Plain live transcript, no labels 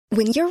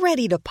When you're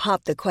ready to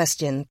pop the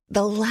question,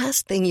 the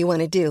last thing you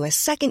want to do is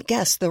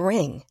second-guess the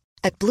ring.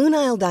 At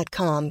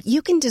BlueNile.com,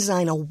 you can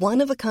design a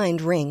one-of-a-kind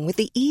ring with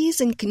the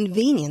ease and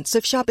convenience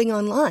of shopping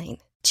online.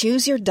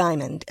 Choose your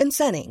diamond and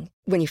setting.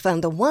 When you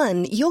find the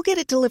one, you'll get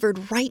it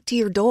delivered right to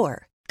your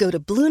door. Go to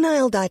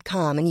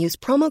BlueNile.com and use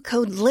promo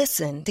code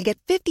LISTEN to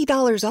get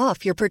 $50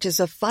 off your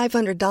purchase of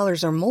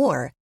 $500 or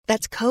more.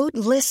 That's code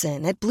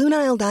LISTEN at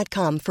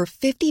BlueNile.com for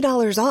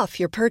 $50 off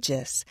your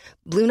purchase.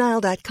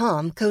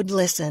 BlueNile.com, code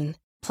LISTEN.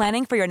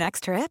 Planning for your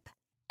next trip?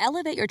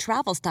 Elevate your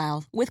travel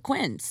style with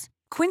Quince.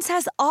 Quince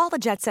has all the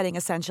jet-setting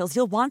essentials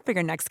you'll want for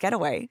your next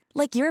getaway,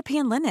 like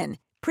European linen,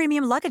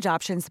 premium luggage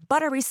options,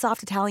 buttery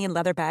soft Italian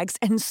leather bags,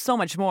 and so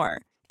much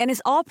more. And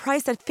is all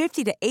priced at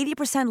 50 to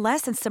 80%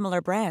 less than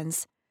similar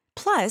brands.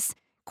 Plus,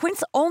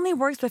 Quince only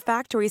works with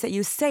factories that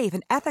use safe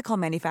and ethical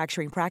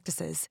manufacturing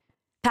practices.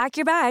 Pack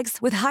your bags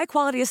with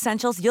high-quality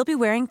essentials you'll be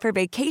wearing for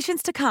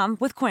vacations to come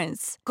with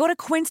Quince. Go to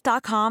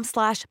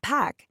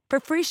quince.com/pack for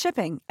free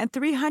shipping and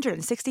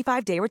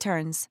 365-day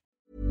returns.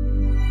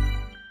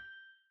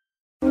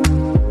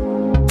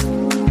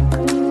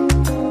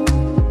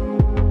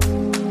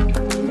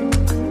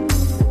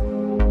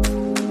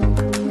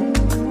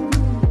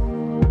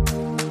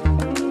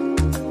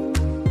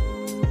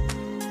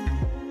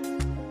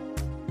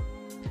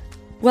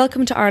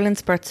 Welcome to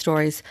Ireland's Birth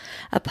Stories,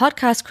 a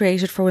podcast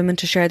created for women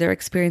to share their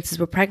experiences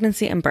with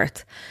pregnancy and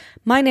birth.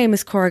 My name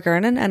is Cora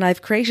Gernan and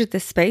I've created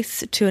this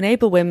space to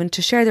enable women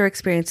to share their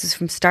experiences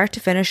from start to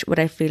finish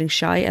without feeling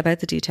shy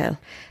about the detail.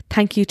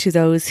 Thank you to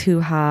those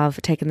who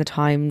have taken the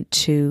time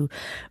to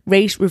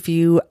rate,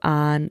 review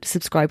and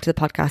subscribe to the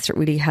podcast. It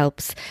really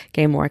helps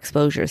gain more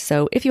exposure.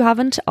 So if you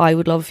haven't, I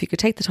would love if you could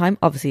take the time,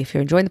 obviously if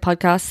you're enjoying the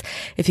podcast,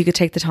 if you could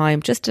take the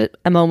time, just a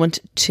moment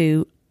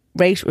to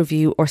rate,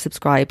 review or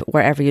subscribe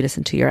wherever you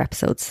listen to your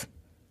episodes.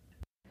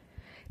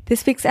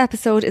 This week's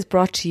episode is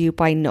brought to you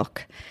by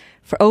Nook.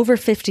 For over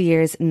 50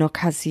 years, Nook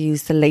has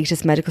used the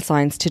latest medical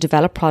science to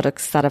develop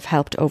products that have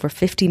helped over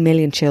 50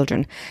 million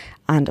children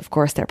and, of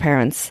course, their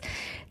parents.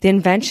 The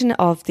invention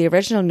of the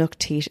original Nook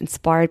teat,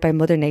 inspired by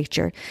Mother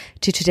Nature,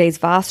 to today's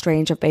vast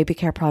range of baby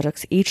care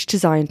products, each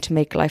designed to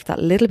make life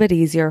that little bit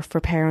easier for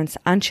parents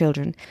and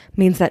children,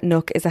 means that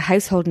Nook is a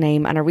household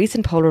name, and a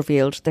recent poll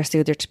revealed their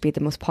soother to be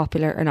the most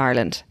popular in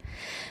Ireland.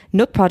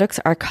 Nook products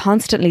are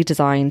constantly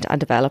designed and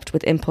developed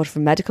with input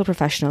from medical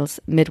professionals,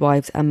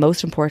 midwives and,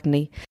 most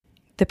importantly,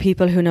 the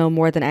people who know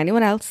more than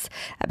anyone else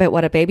about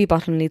what a baby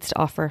bottle needs to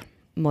offer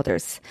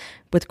mothers.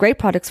 With great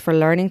products for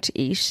learning to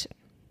eat,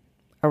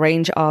 a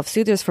range of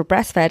soothers for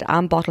breastfed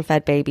and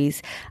bottle-fed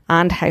babies,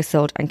 and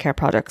household and care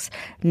products,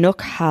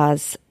 Nook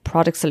has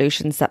product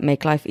solutions that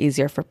make life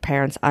easier for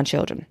parents and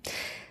children.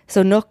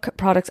 So Nook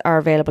products are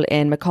available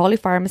in Macaulay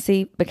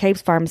Pharmacy,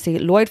 McCabe's Pharmacy,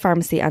 Lloyd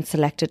Pharmacy and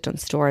selected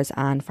Dunnes Stores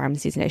and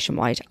pharmacies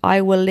nationwide.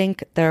 I will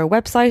link their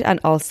website and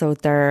also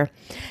their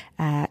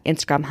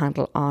Instagram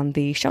handle on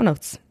the show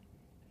notes.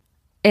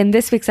 In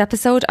this week's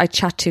episode, I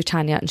chat to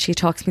Tanya and she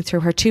talks me through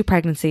her 2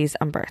 pregnancies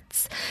and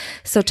births.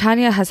 So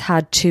Tanya has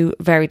had 2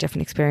 very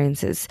different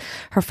experiences.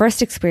 Her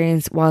first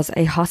experience was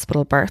a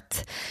hospital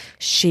birth.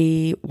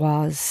 She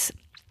was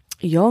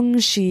young.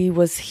 She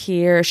was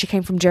here. She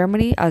came from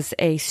Germany as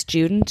a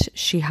student.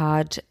 She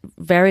had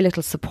very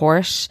little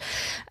support.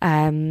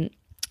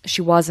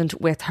 She wasn't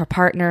with her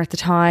partner at the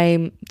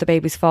time, the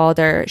baby's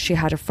father. She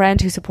had a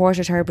friend who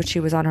supported her, but she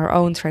was on her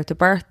own throughout the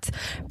birth,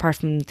 apart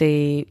from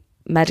the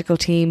medical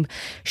team.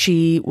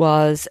 She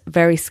was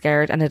very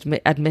scared and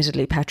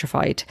admittedly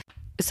petrified.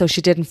 So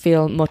she didn't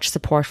feel much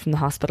support from the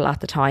hospital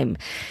at the time.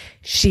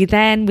 We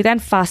then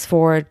fast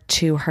forward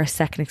to her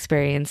second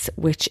experience,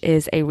 which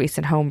is a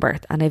recent home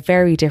birth and a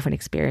very different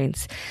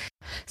experience.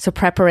 So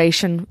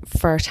preparation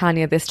for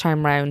Tanya this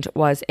time round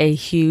was a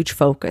huge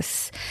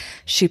focus.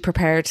 She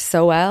prepared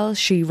so well.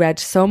 She read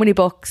so many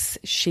books.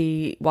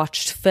 She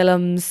watched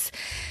films.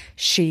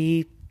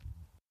 She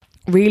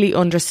really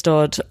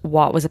understood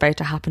what was about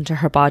to happen to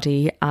her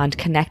body and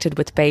connected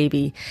with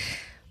baby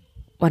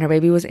when her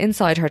baby was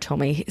inside her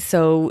tummy.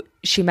 So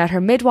she met her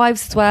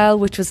midwives as well,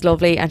 which was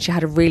lovely, and she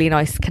had a really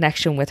nice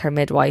connection with her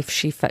midwife.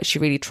 She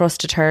really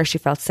trusted her. She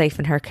felt safe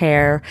in her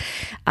care,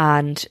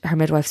 and her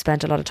midwife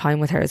spent a lot of time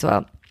with her as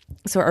well.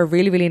 So a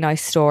really, really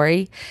nice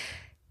story.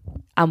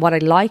 And what I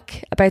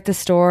like about this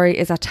story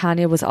is that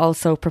Tanya was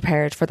also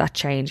prepared for that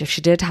change. If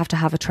she did have to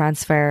have a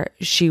transfer,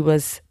 she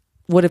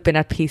would have been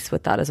at peace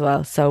with that as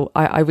well. So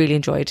I really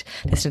enjoyed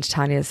listening to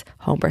Tanya's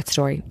home birth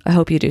story. I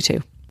hope you do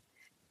too.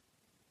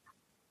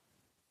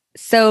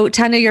 So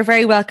Tanya, you're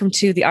very welcome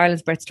to the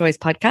Ireland's Birth Stories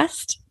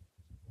podcast.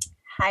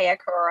 Hiya,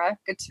 Cora.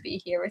 Good to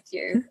be here with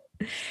you.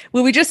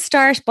 Will we just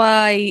start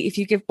by, if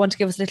you want to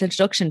give us a little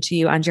introduction to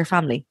you and your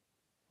family?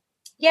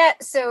 Yeah,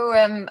 so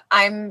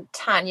I'm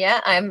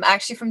Tanya. I'm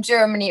actually from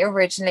Germany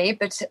originally,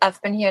 but I've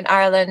been here in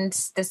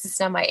Ireland. This is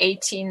now my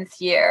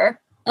 18th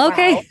year.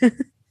 Okay. Wow.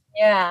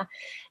 Yeah.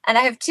 And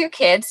I have 2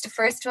 kids. The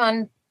first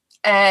one,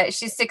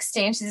 she's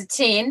 16. She's a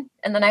teen.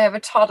 And then I have a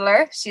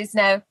toddler. She's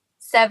now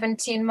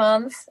 17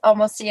 months,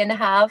 almost a year and a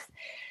half.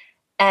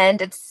 And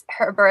it's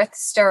her birth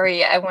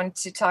story I want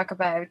to talk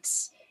about.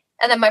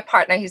 And then my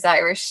partner, he's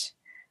Irish.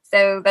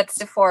 So that's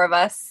the four of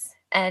us.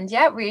 And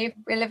yeah, we're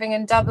living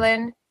in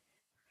Dublin,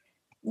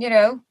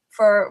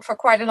 for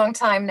quite a long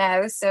time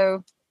now.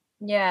 So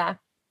yeah.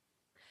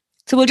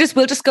 So we'll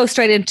just go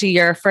straight into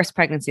your first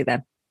pregnancy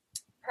then.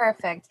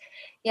 Perfect.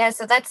 Yeah,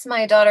 so that's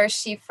my daughter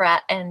Shifra,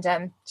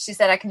 and she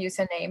said I can use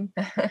her name.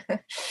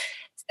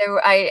 So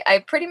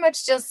I pretty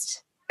much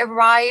just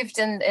arrived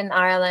in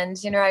Ireland.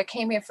 I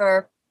came here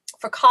for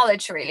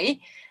college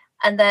really.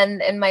 And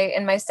then in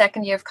my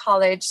second year of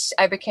college,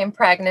 I became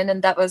pregnant,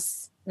 and that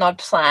was not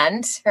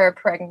planned. Her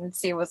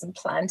pregnancy wasn't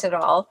planned at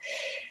all.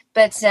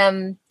 But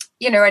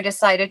I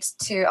decided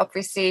to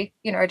obviously,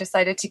 I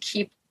decided to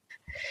keep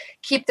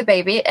the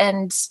baby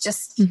and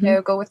just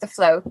go with the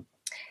flow.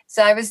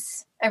 So I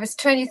was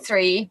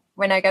 23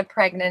 when I got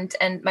pregnant,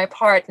 and my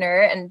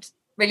partner and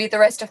really the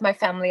rest of my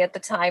family at the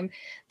time,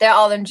 they're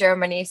all in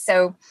Germany.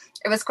 So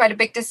it was quite a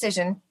big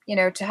decision,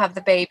 to have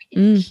the baby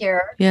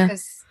here,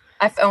 because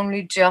I've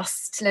only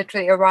just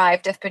literally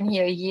arrived. I've been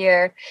here a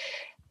year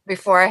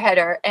before I had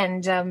her.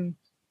 And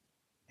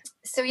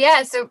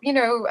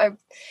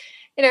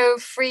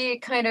free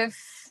kind of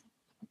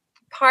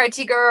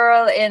party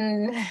girl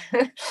in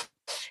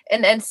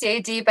in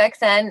NCAD back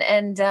then,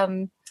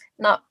 and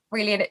not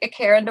really a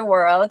care in the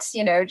world,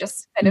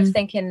 just kind of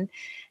thinking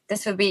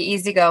this would be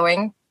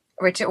easygoing,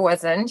 which it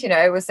wasn't.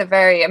 It was a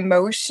very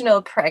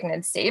emotional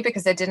pregnancy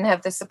because I didn't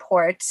have the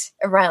support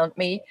around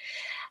me.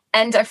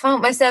 And I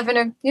found myself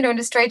in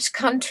a strange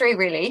country,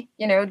 really.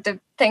 The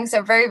things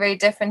are very, very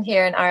different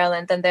here in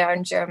Ireland than they are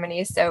in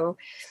Germany. So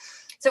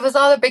it was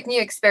all a big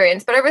new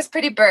experience, but I was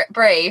pretty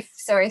brave.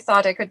 So I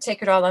thought I could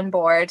take it all on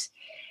board.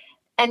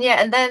 And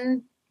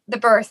then the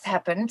birth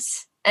happened,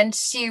 and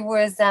she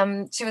was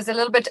a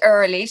little bit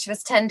early. She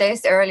was 10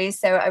 days early.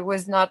 So I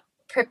was not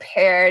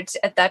prepared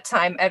at that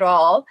time at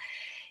all.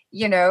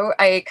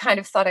 I kind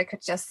of thought I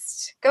could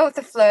just go with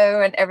the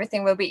flow and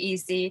everything will be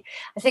easy.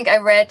 I think I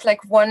read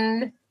like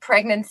one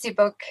pregnancy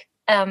book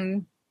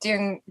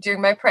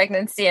during my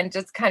pregnancy, and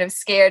just kind of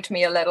scared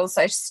me a little.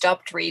 So I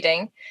stopped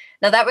reading.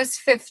 Now that was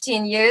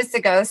 16 years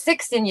ago.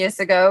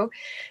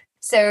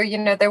 So,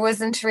 there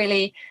wasn't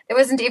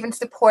even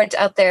support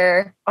out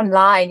there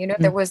online.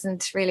 There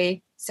wasn't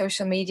really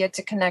social media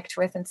to connect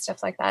with and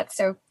stuff like that.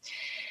 So,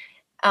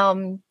 I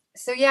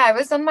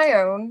was on my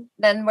own.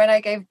 Then when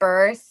I gave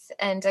birth,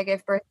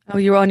 Oh,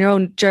 you were on your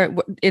own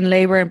in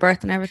labor and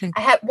birth and everything?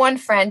 I had one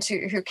friend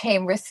who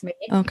came with me.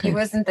 Okay. He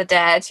wasn't the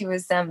dad. He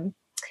was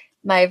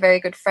my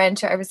very good friend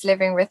who I was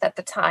living with at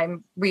the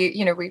time.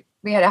 We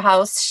had a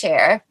house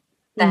share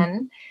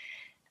then.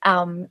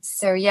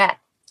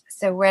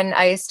 So when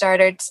I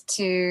started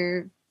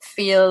to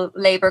feel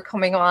labor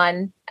coming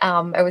on,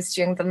 I was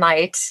during the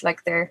night.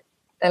 Like they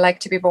like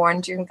to be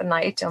born during the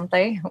night, don't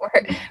they? Or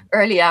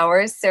early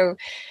hours. So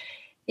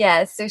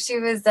so she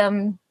was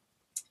 10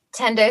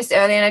 days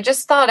early, and I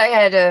just thought I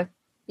had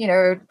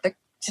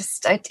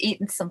I'd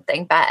eaten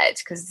something bad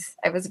because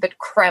I was a bit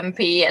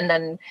crampy, and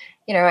then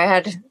I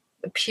had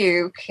a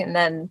puke, and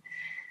then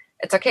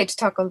it's okay to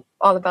talk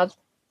all about.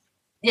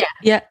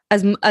 Yeah,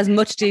 as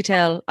much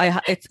detail.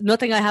 It's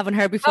nothing I haven't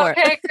heard before.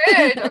 Okay,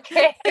 good.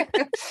 Okay.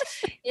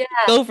 Yeah.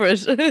 Go for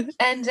it.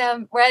 And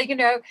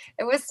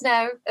it was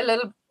now a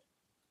little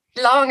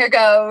long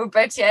ago,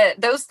 but yeah,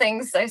 those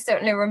things I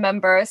certainly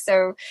remember.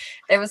 So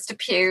there was the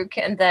puke,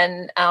 and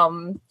then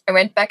I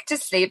went back to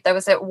sleep. That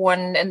was at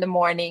 1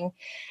 a.m,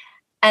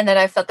 and then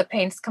I felt the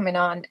pains coming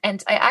on.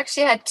 And I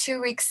actually had 2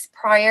 weeks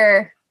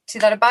prior to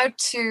that,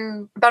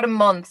 about a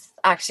month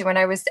actually, when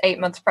I was 8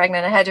 months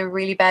pregnant, I had a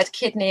really bad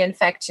kidney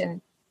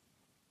infection.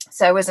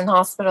 So I was in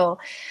hospital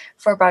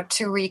for about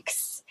 2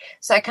 weeks.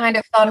 So I kind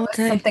of thought it was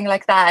something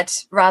like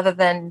that, rather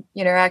than,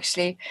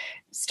 actually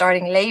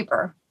starting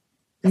labor,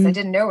 because I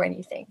didn't know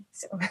anything.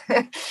 So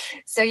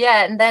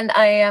and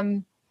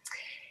then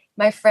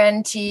my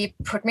friend, he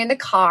put me in the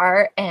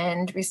car,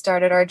 and we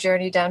started our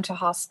journey down to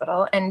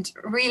hospital. And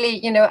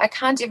really, I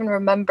can't even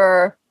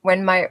remember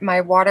when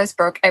my waters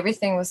broke.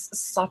 Everything was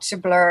such a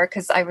blur,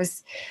 because I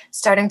was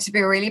starting to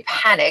be really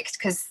panicked,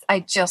 because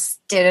I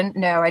just didn't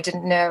know. I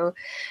didn't know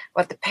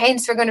what the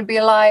pains were going to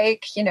be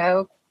like,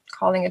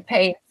 calling it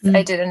pain.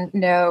 I didn't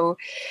know,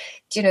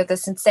 the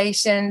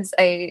sensations.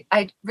 I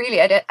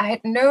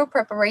had no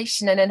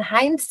preparation. And in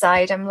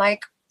hindsight, I'm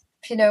like,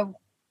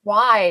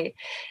 why?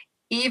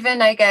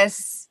 Even, I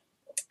guess,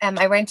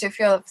 I went to a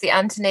few of the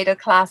antenatal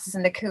classes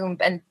in the Coombe,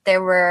 and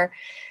there were,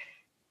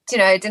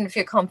 I didn't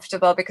feel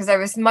comfortable because I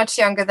was much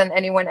younger than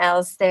anyone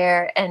else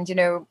there. And,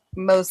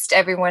 most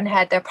everyone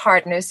had their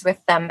partners with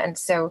them. And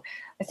so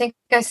I think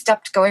I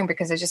stopped going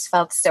because I just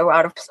felt so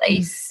out of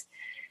place,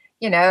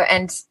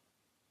 and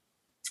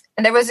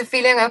there was a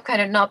feeling of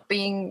kind of not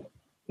being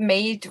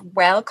made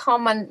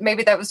welcome. And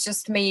maybe that was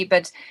just me,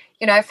 but,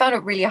 I found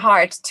it really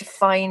hard to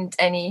find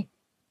any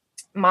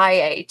my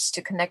age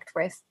to connect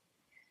with.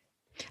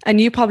 And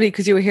you probably,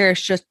 because you were here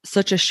just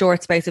such a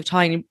short space of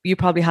time, you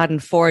probably hadn't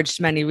forged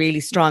many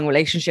really strong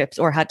relationships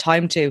or had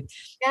time to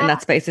in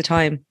that space of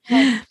time.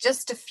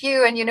 Just a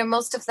few. And,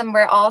 most of them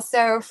were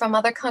also from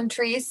other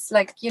countries.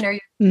 Like, you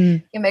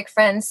make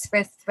friends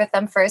with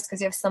them first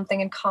because you have something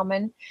in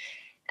common.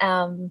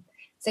 So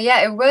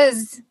yeah, it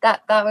was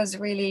that was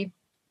really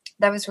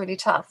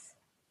tough.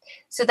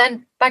 So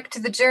then back to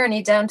the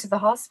journey down to the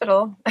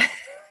hospital.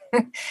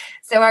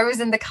 So I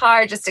was in the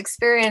car just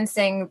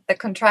experiencing the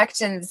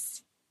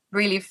contractions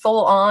really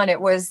full on.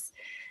 It was,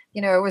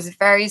 it was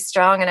very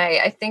strong. And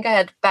I think I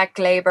had back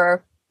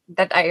labor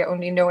that I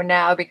only know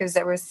now because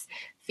I was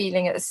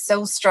feeling it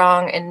so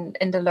strong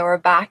in the lower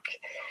back.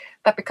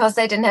 But because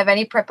I didn't have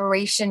any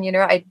preparation,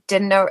 I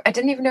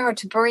didn't even know how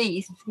to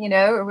breathe,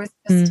 it was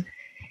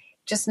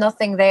just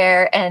nothing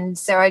there. And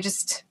so I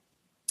just,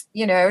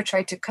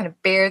 tried to kind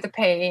of bear the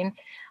pain.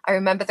 I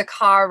remember the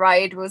car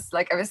ride was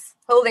like I was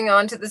holding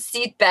on to the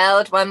seat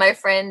belt while my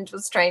friend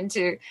was trying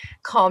to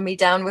calm me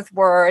down with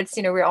words.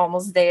 We're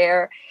almost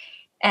there.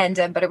 And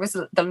but it was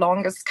the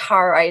longest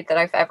car ride that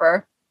I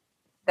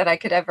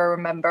could ever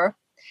remember.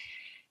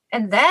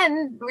 And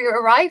then we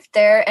arrived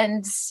there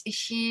and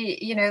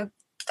he,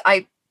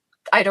 I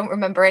don't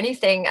remember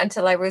anything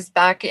until I was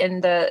back in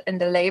the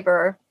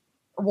labor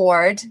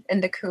ward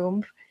in the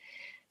Coombe,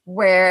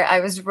 where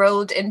I was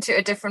rolled into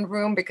a different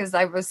room because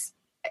I was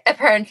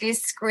apparently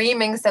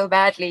screaming so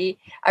badly.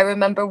 I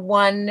remember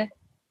one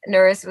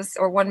midwife was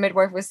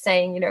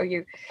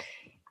saying,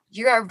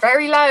 you are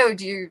very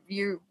loud. You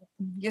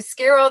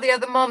scare all the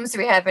other moms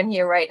we have in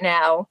here right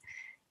now.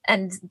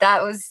 And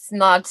that was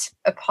not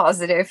a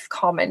positive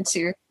comment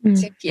to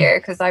hear,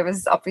 because I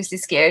was obviously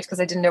scared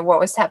because I didn't know what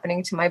was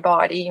happening to my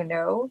body,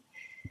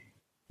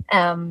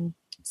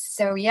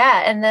 So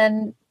yeah, and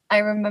then I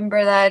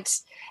remember that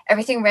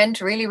everything went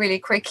really, really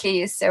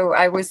quickly. So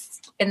I was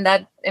in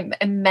that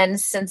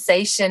immense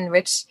sensation,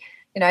 which,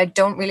 I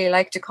don't really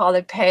like to call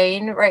it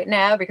pain right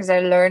now because I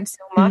learned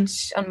so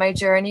much on my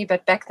journey.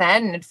 But back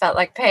then it felt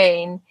like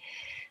pain.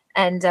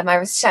 And I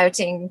was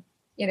shouting,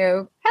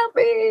 help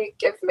me,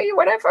 give me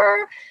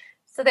whatever.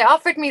 So they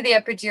offered me the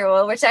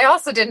epidural, which I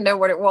also didn't know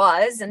what it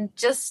was. And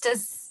just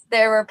as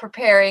they were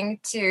preparing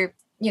to,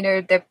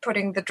 they're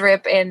putting the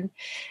drip in,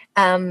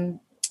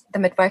 the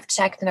midwife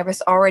checked and I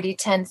was already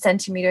 10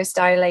 centimeters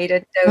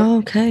dilated.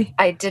 So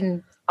I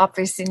didn't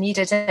obviously need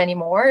it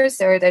anymore.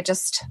 So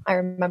I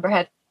remember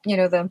had,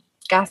 the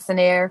gas and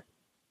air.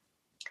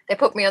 They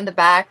put me on the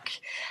back.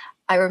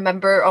 I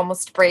remember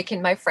almost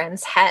breaking my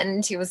friend's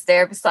hand. He was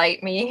there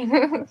beside me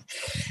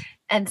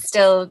and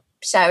still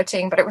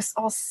shouting, but it was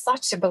all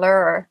such a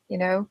blur,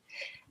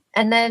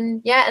 And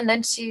then,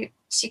 she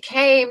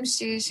came,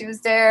 she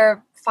was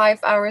there 5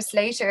 hours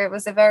later. It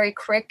was a very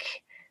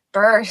quick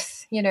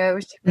birth, she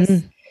was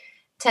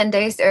 10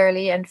 days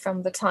early. And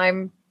from the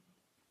time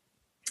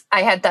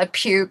I had that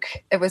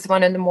puke, it was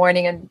 1 a.m.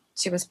 and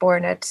she was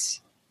born at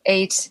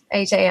 8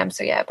 a.m.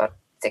 So yeah, about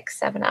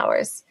 6-7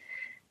 hours.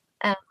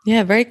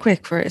 Very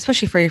quick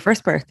especially for your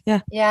first birth.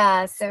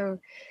 Yeah. So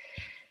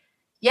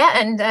yeah.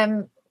 And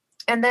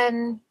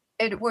then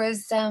it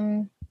was,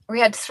 we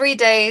had 3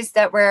 days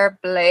that were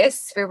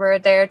bliss. We were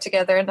there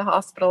together in the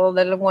hospital,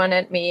 little one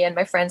and me, and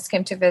my friends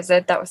came to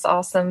visit. That was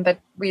awesome.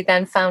 But we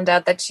then found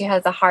out that she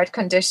has a heart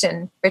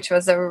condition, which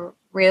was a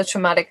real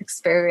traumatic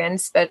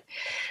experience, but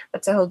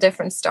that's a whole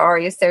different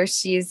story. So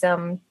she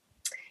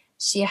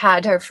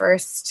had her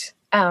first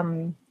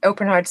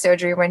open heart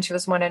surgery when she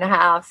was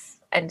 1.5.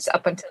 And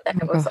up until then,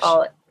 it was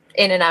all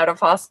in and out of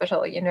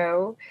hospital,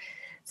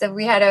 So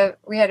we had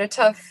a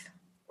tough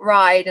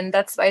ride, and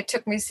that's why it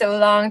took me so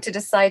long to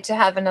decide to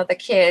have another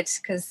kid,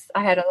 because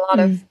I had a lot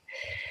of,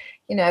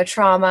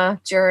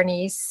 trauma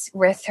journeys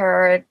with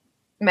her,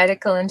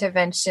 medical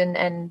intervention,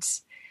 and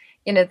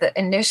the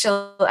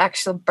initial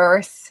actual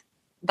birth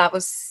that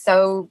was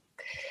so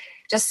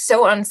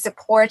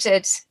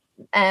unsupported.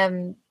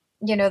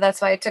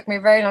 That's why it took me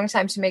a very long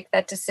time to make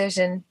that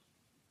decision.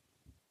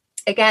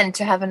 Again,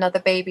 to have another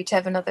baby, to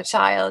have another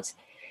child.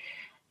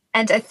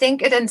 And I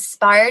think it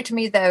inspired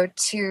me, though,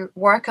 to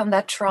work on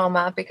that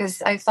trauma,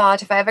 because I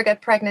thought if I ever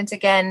get pregnant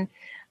again,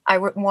 I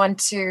would want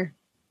to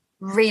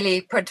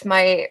really put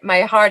my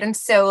heart and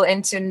soul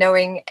into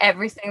knowing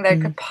everything that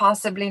I could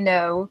possibly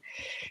know,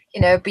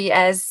 be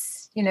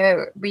as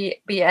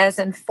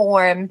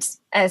informed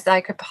as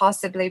I could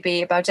possibly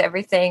be about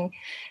everything,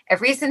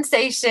 every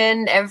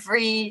sensation,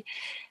 every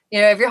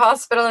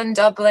hospital in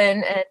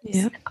Dublin,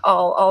 and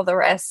all the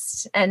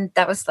rest. And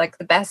that was like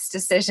the best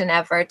decision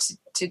ever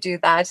to do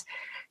that,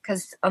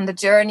 because on the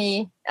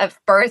journey of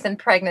birth and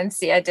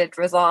pregnancy, I did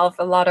resolve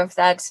a lot of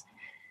that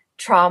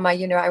trauma.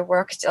 I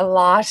worked a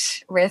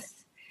lot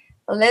with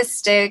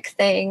holistic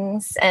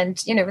things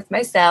and, with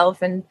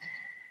myself, and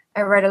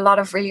I read a lot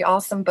of really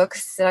awesome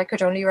books that I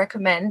could only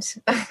recommend.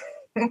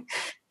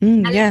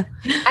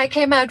 I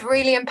came out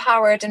really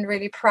empowered and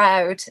really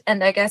proud.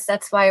 And I guess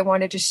that's why I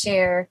wanted to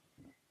share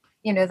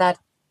that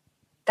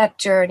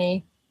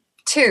journey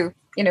too,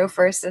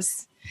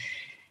 versus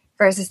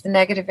the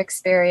negative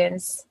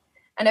experience.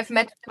 And I've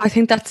met. I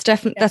think that's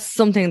definitely that's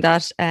something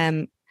that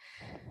I'm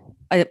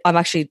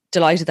actually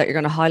delighted that you're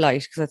going to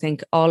highlight, because I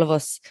think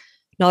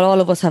not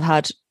all of us have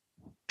had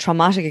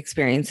traumatic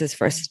experiences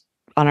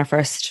on our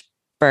first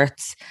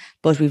births,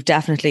 but we've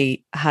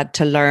definitely had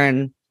to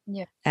learn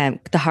the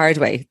hard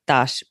way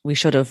that we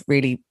should have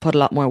really put a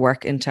lot more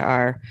work into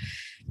a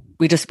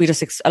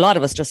lot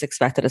of us just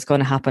expect that it's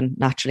going to happen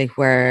naturally,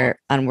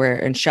 and we're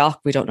in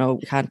shock. We don't know,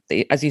 we can't,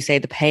 as you say,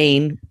 the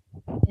pain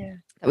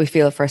that we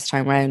feel first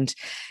time round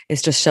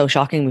is just so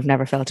shocking. We've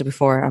never felt it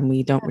before, and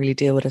we don't really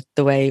deal with it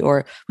the way,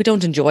 or we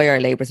don't enjoy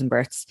our labours and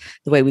births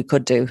the way we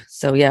could do.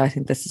 So I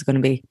think this is going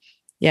to be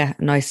a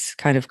nice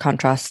kind of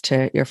contrast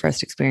to your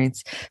first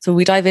experience. So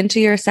we dive into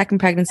your second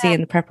pregnancy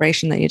and the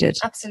preparation that you did.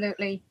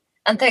 Absolutely.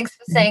 And thanks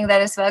for saying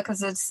that as well,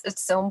 because it's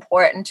so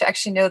important to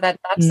actually know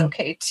that that's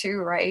okay too,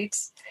 right?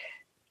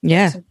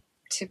 Yeah.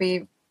 To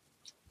be,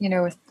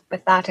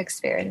 with that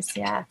experience.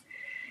 Yeah.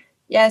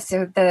 Yeah.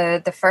 So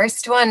the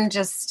first one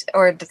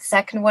or the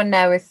second one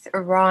now with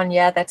Iran.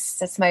 Yeah.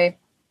 That's my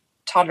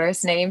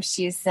toddler's name.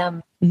 She's,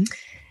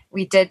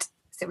 we did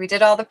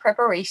all the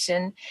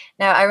preparation.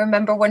 Now, I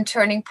remember one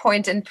turning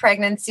point in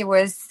pregnancy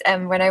was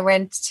when I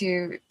went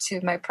to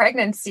my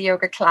pregnancy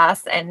yoga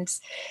class, and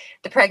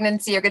the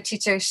pregnancy yoga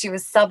teacher, she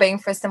was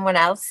subbing for someone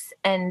else,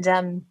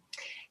 and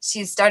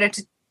she started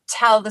to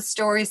tell the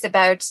stories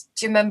about,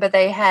 do you remember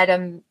they had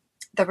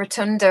the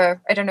Rotunda?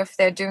 I don't know if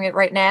they're doing it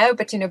right now,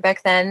 but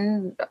back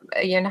then,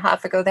 a year and a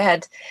half ago, they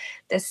had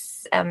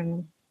this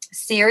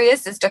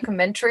series, this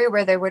documentary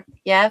where they would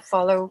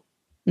follow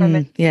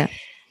women.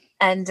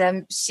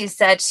 And she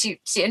said she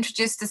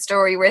introduced the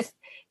story with,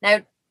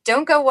 now,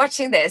 don't go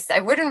watching this. I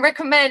wouldn't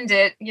recommend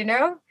it,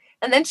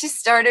 And then she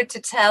started to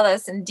tell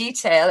us in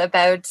detail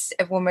about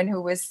a woman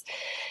who was,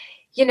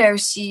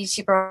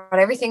 she brought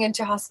everything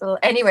into hospital.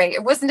 Anyway,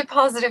 it wasn't a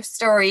positive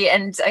story.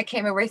 And I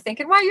came away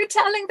thinking, why are you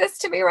telling this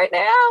to me right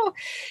now?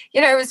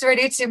 I was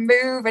ready to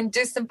move and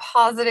do some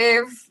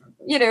positive,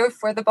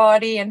 for the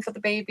body and for the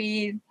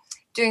baby,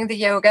 doing the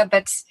yoga.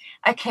 But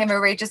I came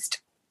away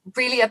just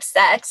really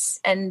upset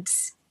and,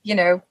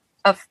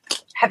 of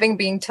having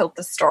been told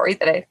the story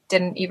that I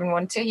didn't even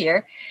want to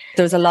hear.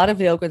 There's a lot of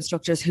yoga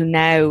instructors who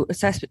now,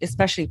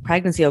 especially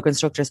pregnancy yoga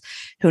instructors,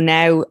 who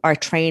now are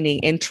training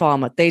in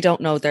trauma. They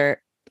don't know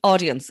their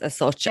audience as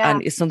such,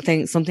 and it's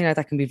something like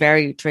that can be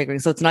very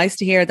triggering. So it's nice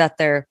to hear that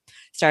they're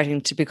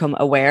starting to become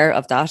aware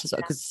of that as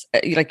well, because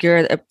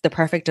you're the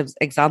perfect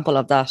example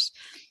of that.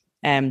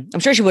 I'm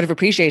sure she would have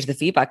appreciated the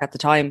feedback at the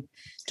time,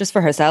 just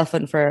for herself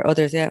and for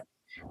others. Yeah.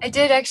 I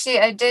did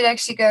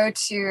actually go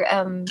to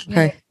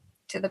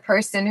to the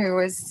person who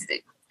was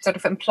sort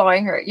of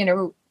employing her,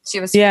 who she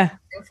was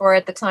for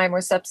at the time, or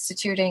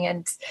substituting,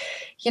 and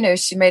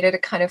she made it a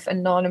kind of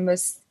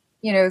anonymous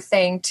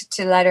thing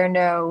to let her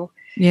know.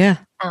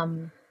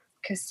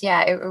 Because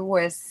it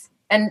was,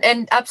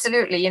 and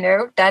absolutely,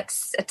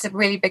 it's a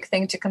really big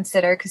thing to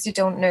consider, because you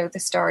don't know the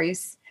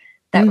stories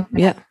that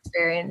women have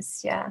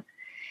experienced.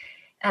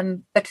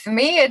 But for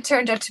me, it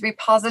turned out to be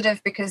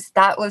positive, because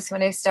that was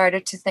when I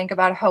started to think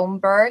about home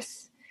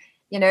birth.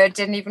 It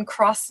didn't even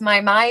cross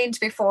my mind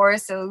before.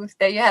 So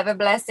there you have a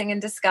blessing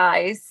in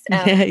disguise.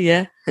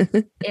 Yeah,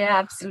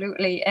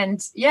 absolutely. And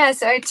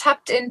so I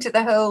tapped into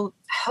the whole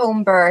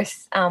home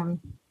birth,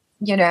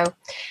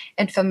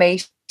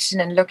 information,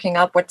 and looking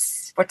up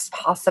what's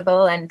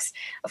possible. And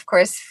of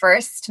course,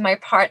 first my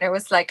partner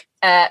was like,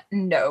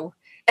 no.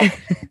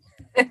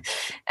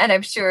 And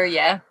I'm sure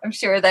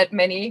that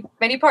many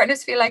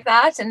partners feel like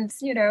that, and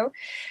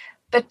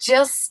but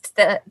just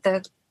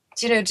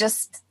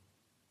just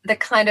the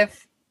kind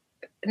of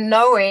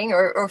knowing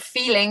or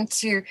feeling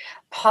to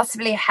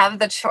possibly have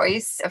the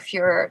choice of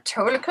your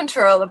total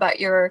control about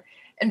your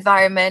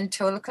environment,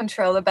 total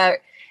control about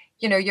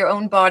your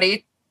own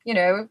body,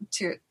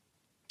 to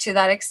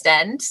that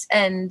extent,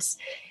 and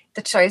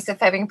the choice of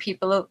having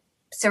people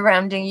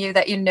surrounding you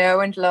that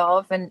and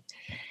love, and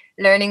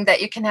learning that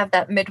you can have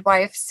that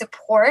midwife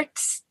support,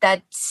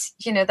 that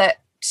that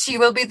she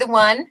will be the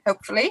one,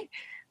 hopefully,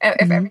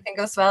 if everything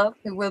goes well,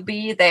 who will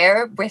be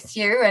there with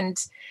you,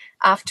 and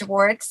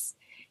afterwards,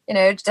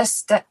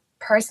 just that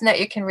person that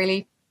you can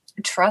really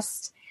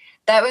trust.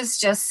 That was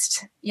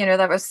just,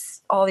 that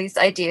was all these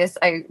ideas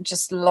I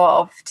just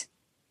loved.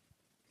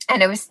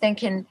 And I was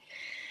thinking,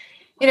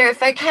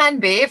 if I can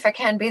be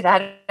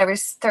that. I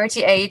was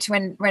 38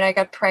 when I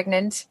got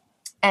pregnant,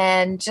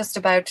 and just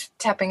about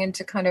tapping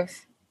into kind of,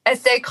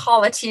 as they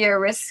call it here,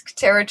 risk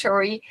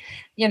territory,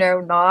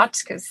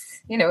 not,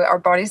 because, our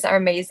bodies are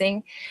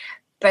amazing.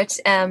 But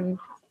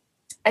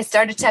I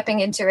started tapping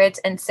into it.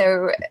 And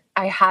so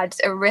I had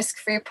a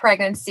risk-free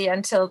pregnancy up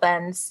until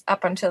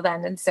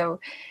then. And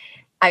so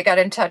I got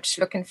in touch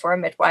looking for a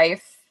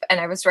midwife, and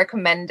I was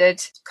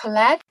recommended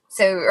Colette.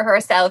 So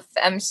herself,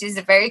 she's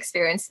a very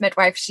experienced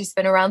midwife. She's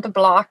been around the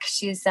block.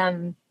 She's,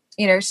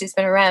 she's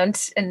been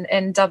around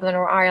in Dublin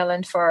or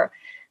Ireland for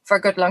a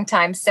good long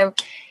time. So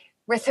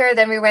with her,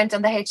 then we went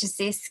on the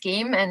HSC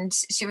scheme, and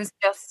she was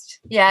just,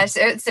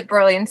 it's a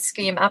brilliant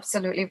scheme,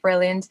 absolutely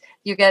brilliant.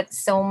 You get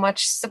so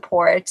much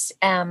support.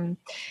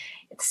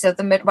 So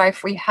the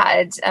midwife we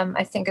had,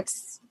 I think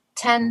it's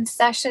 10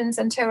 sessions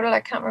in total.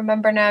 I can't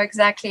remember now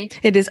exactly.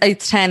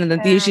 It's 10, and then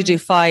they usually do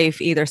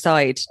 5 either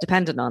side,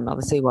 depending on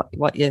obviously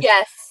what you.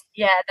 Yes,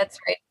 yeah, that's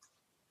right.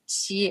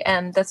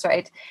 That's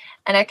right.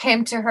 And I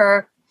came to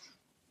her,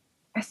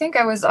 I think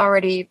I was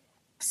already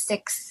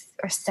 6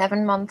 or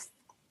 7 months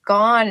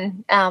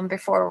gone,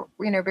 before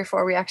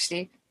we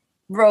actually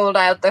rolled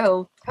out the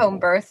whole home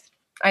birth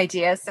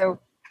idea. So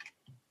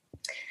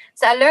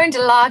I learned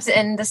a lot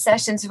in the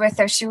sessions with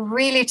her. She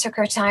really took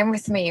her time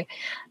with me.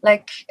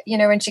 Like,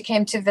 when she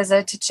came to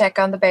visit, to check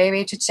on the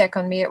baby, to check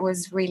on me,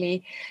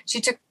 she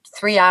took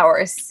 3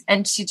 hours,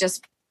 and she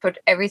just put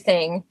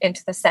everything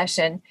into the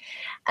session,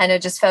 and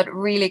it just felt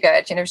really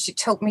good. She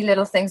told me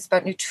little things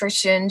about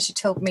nutrition. She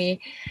told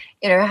me,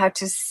 how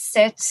to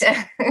sit,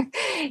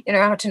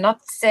 how to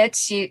not sit.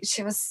 She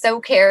was so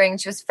caring.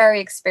 She was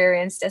very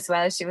experienced as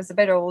well. She was a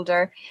bit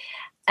older,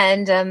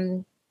 and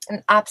an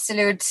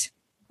absolute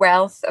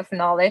wealth of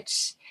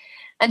knowledge.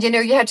 And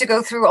you had to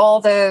go through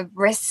all the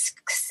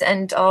risks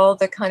and all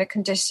the kind of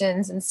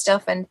conditions and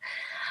stuff. And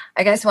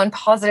I guess one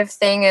positive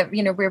thing,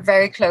 we're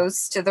very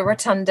close to the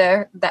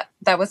Rotunda.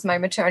 That was my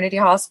maternity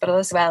hospital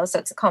as well. So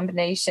it's a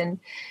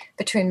combination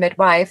between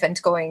midwife and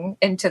going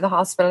into the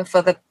hospital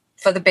for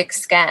the big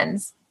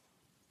scans.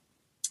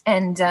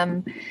 And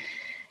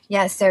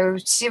so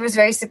she was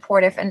very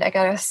supportive, and I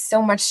got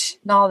so much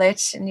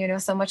knowledge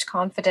and so much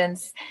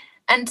confidence.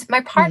 And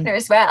my partner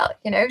as well,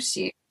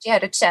 she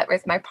had a chat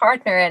with my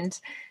partner and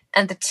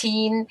the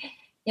teen,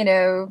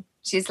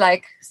 she's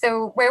like,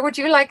 so where would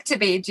you like to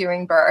be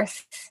during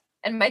birth?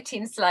 And my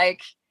teen's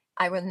like,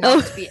 I will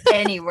not be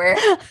anywhere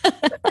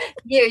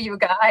near you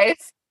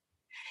guys.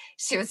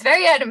 She was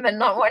very adamant,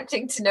 not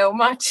wanting to know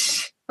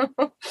much.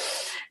 The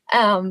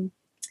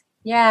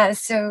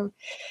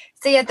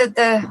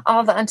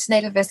all the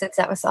antenatal visits,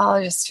 that was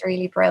all just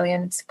really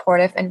brilliant,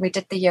 supportive. And we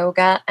did the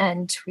yoga,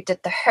 and we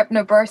did the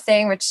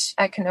hypnobirthing, which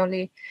I can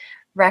only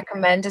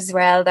recommend as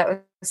well.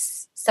 That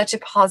was such a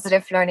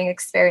positive learning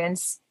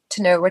experience,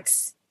 to know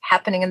what's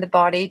happening in the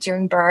body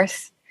during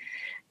birth,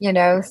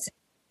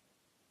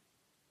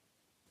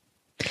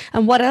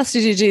 And what else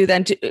did you do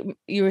then?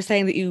 You were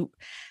saying that you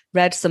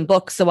read some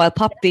books, so I'll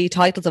pop the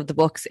titles of the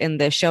books in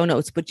the show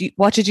notes. But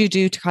what did you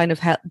do to kind of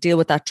help deal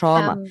with that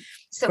trauma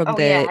throughout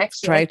your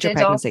pregnancy?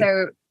 I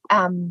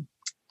also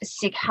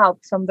seek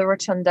help from the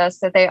Rotunda.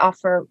 So they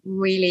offer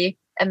really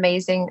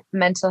amazing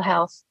mental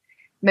health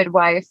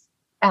midwife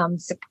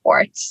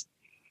support.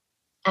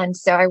 And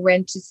so I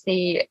went to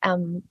see,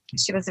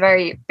 she was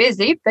very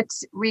busy, but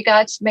we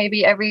got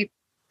maybe every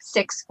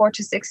 4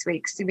 to 6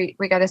 weeks,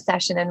 we got a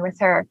session in with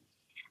her.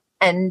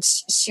 And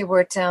she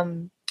would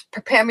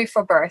prepare me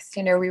for birth.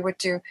 We would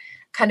do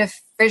kind of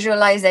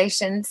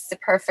visualizations, the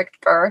perfect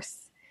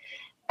birth.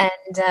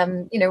 And,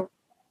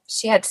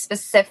 she had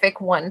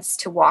specific ones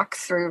to walk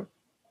through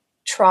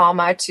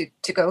trauma, to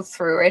go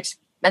through it,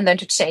 and then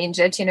to change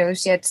it.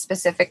 She had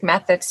specific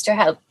methods to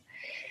help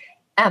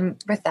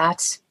with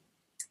that.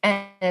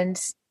 And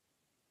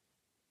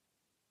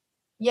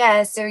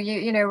so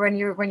when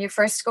you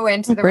first go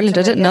into the brilliant,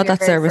 I didn't know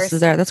that service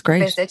was there. That's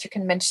great. Visit, you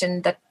can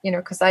mention that,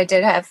 because I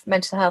did have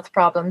mental health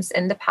problems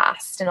in the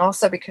past, and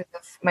also because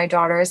of my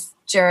daughter's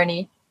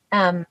journey.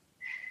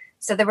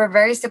 So they were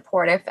very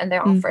supportive, and they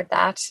offered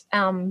that.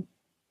 And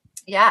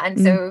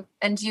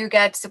you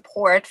get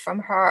support from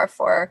her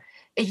for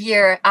a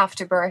year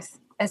after birth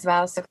as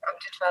well, so from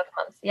to 12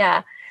 months.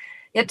 Yeah,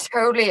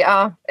 totally.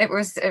 It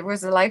was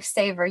a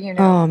lifesaver,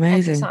 Oh,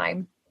 amazing. at the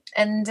time.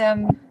 And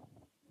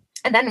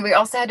then we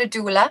also had a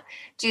doula.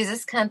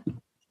 Jesus, can't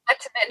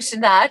to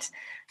mention that.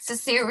 So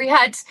see, we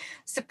had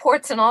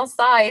supports on all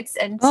sides.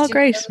 And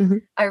great.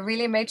 I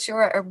really made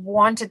sure I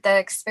wanted that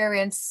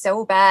experience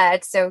so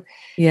bad. So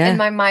in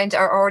my mind, I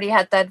already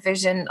had that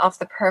vision of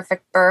the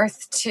perfect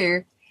birth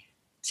to,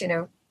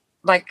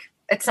 like,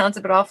 it sounds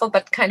a bit awful,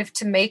 but kind of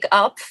to make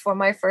up for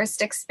my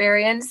first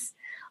experience.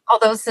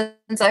 Although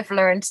since I've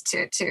learned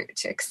to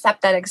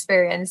accept that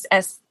experience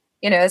as,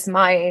 as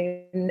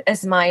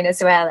mine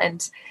as well.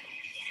 And,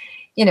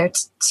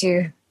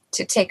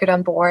 to take it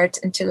on board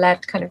and to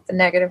let kind of the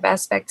negative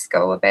aspects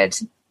go a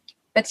bit.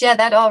 But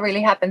that all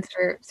really happened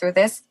through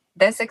this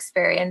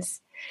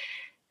experience.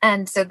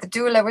 And so the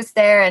doula was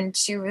there, and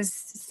she was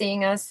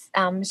seeing us.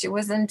 She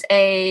wasn't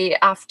a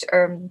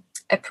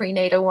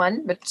prenatal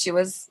one, but she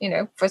was,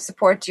 for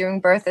support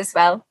during birth as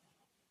well.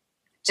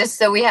 Just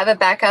so we have a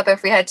backup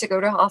if we had to go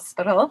to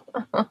hospital,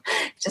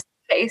 just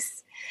in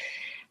case.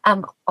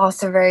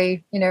 Also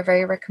very,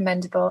 very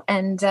recommendable.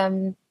 And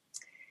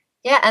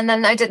and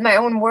then I did my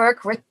own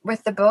work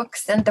with the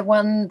books, and the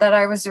one that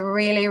I was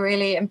really,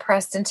 really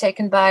impressed and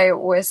taken by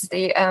was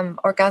the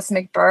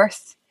Orgasmic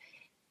Birth.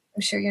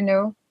 I'm sure you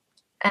know.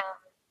 I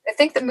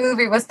think the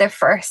movie was their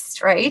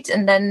first, right?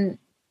 And then,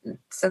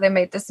 so they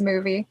made this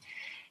movie.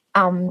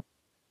 So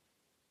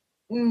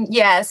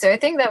I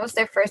think that was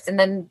their first, and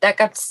then that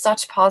got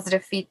such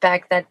positive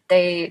feedback that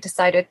the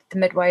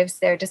midwives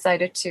there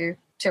decided to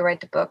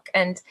write the book.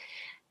 And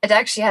it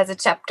actually has a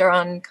chapter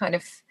on kind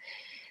of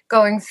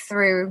going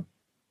through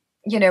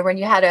when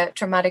you had a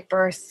traumatic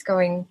birth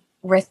going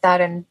with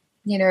that, and,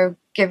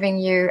 giving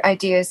you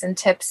ideas and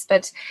tips.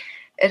 But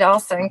it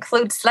also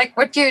includes, like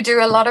what you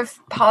do, a lot of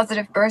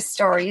positive birth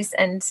stories.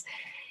 And,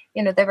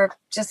 they were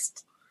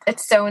just,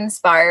 it's so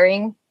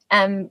inspiring.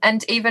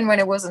 And even when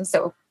it wasn't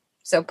so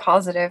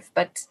positive,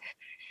 but,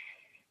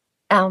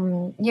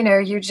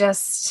 you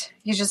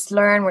just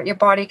learn what your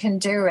body can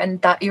do,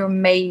 and that you're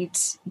made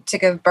to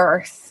give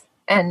birth.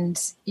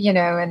 And,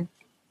 and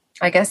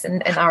I guess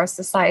in our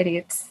society,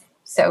 it's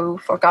so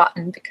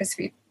forgotten because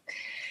we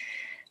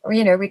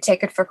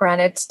take it for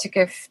granted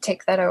to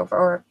take that over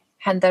or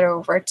hand that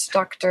over to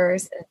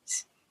doctors.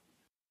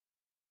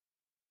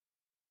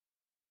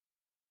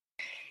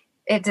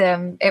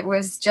 And it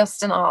was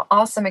just an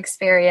awesome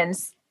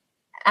experience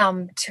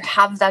to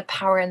have that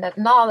power and that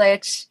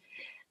knowledge,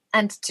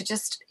 and to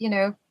just,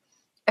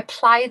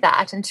 apply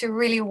that and to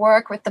really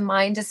work with the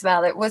mind as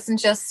well. It wasn't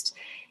just,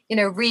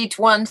 read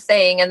one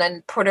thing and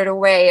then put it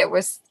away. It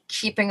was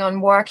keeping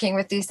on working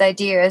with these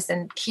ideas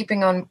and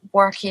keeping on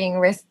working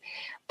with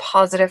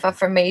positive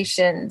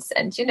affirmations.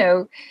 And,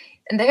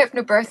 in the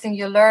hypnobirthing,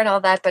 you learn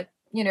all that, but,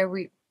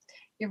 you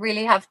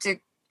really have to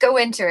go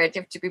into it.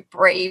 You have to be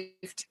brave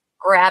to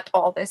grab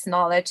all this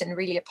knowledge and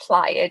really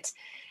apply it.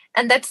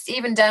 And that's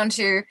even down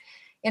to,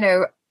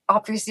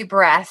 obviously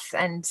breath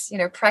and,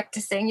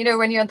 practicing,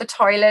 when you're on the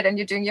toilet and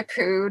you're doing your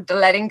poo, the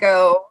letting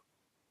go,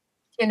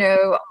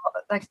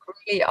 like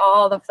really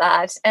all of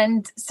that.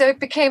 And so it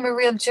became a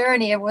real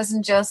journey. It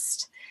wasn't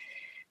just,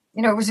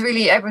 I was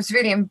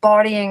really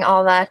embodying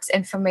all that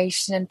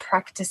information and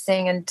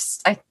practicing. And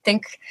I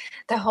think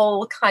the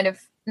whole kind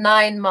of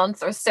 9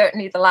 months, or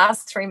certainly the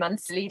last 3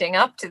 months leading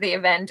up to the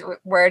event,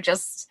 were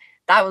just,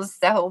 that was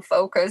the whole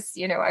focus.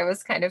 I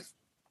was kind of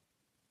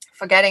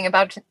forgetting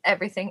about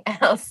everything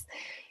else,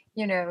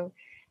 and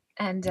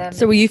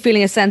so were you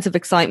feeling a sense of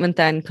excitement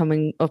then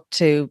coming up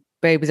to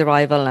baby's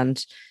arrival?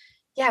 And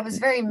yeah, it was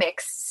very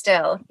mixed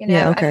still.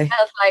 Yeah, okay.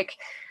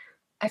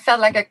 I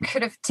felt like I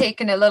could have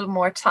taken a little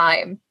more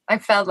time. I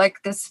felt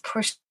like this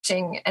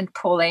pushing and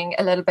pulling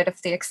a little bit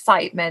of the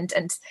excitement,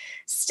 and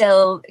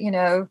still,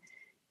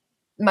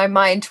 my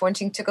mind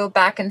wanting to go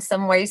back in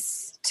some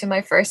ways to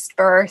my first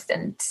birth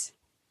and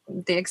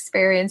the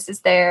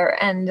experiences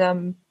there.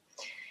 And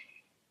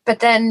but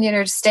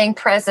then, staying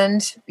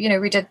present,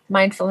 we did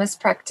mindfulness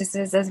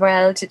practices as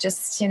well to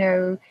just,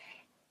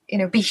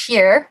 be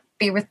here,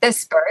 be with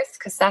this birth,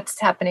 because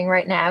that's happening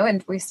right now.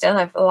 And we still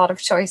have a lot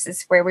of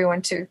choices where we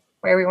want to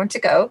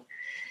go.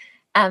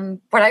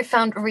 What I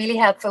found really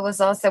helpful was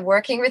also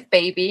working with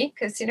baby,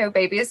 because,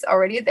 baby is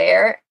already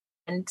there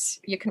and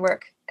you can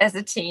work as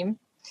a team,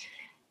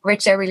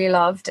 which I really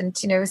loved. And,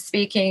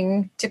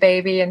 speaking to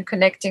baby and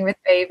connecting with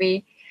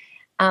baby,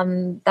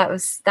 that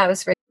was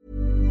really.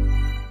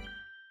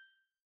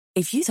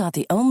 If you thought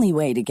the only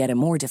way to get a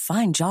more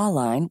defined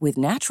jawline with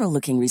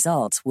natural-looking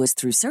results was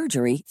through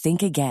surgery,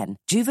 think again.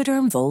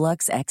 Juvederm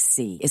Volux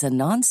XC is a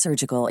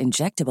non-surgical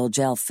injectable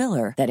gel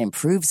filler that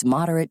improves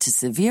moderate to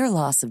severe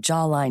loss of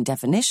jawline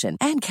definition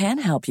and can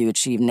help you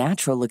achieve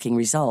natural-looking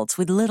results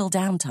with little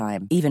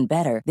downtime. Even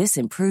better, this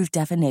improved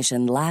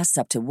definition lasts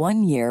up to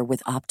 1 year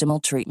with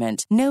optimal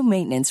treatment. No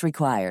maintenance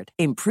required.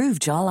 Improve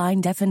jawline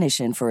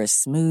definition for a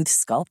smooth,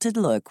 sculpted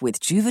look with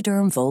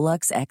Juvederm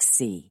Volux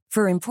XC.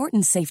 For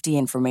important safety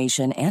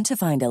information and to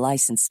find a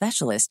licensed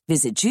specialist,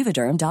 visit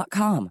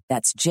Juvederm.com.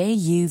 That's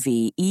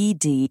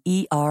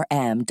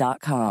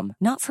JUVEDERM.com.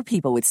 Not for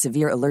people with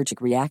severe allergic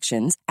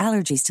reactions,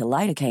 allergies to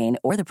lidocaine,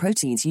 or the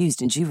proteins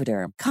used in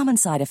Juvederm. Common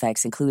side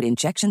effects include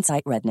injection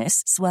site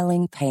redness,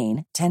 swelling,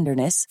 pain,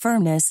 tenderness,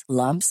 firmness,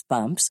 lumps,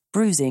 bumps,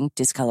 bruising,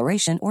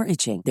 discoloration, or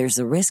itching. There's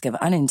a risk of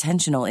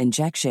unintentional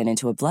injection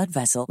into a blood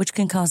vessel, which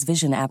can cause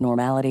vision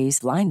abnormalities,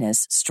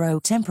 blindness,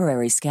 stroke,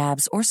 temporary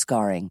scabs, or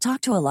scarring.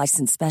 Talk to a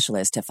licensed specialist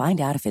to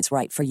find out if it's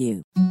right for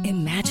you.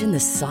 Imagine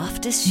the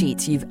softest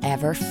sheets you've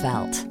ever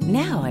felt.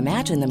 Now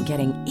imagine them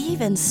getting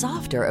even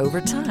softer over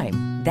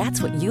time.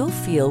 That's what you'll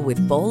feel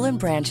with Boll &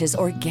 Branch's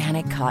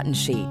organic cotton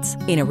sheets.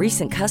 In a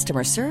recent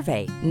customer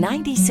survey,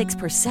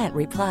 96%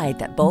 replied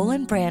that Boll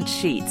 & Branch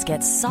sheets get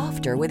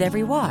softer with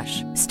every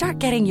wash. Start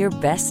getting your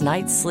best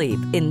night's sleep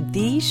in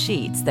these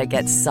sheets that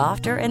get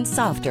softer and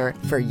softer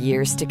for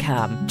years to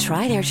come.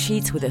 Try their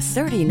sheets with a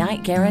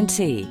 30-night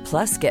guarantee.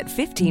 Plus, get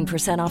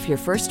 15% off your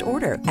first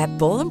order at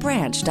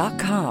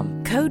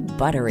BollandBranch.com. Code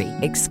BUTTERY.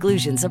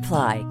 Exclusions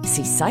apply.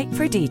 See site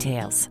for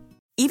details.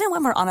 Even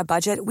when we're on a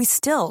budget, we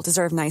still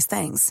deserve nice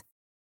things.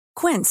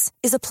 Quince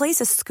is a place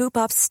to scoop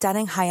up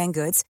stunning high-end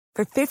goods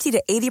for 50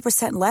 to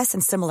 80% less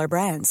than similar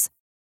brands.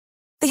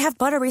 They have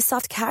buttery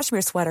soft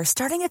cashmere sweaters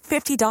starting at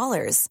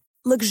 $50,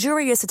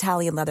 luxurious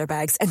Italian leather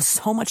bags, and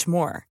so much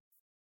more.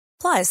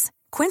 Plus,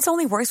 Quince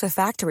only works with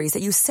factories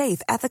that use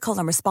safe, ethical,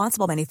 and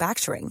responsible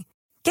manufacturing.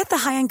 Get the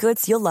high-end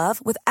goods you'll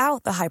love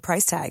without the high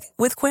price tag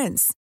with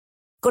Quince.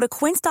 Go to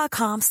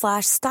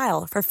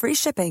quince.com/style for free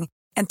shipping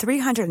and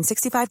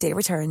 365-day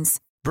returns.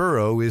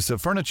 Burrow is a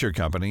furniture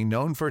company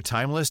known for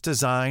timeless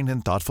design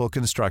and thoughtful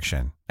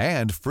construction,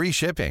 and free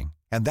shipping,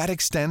 and that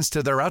extends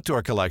to their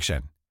outdoor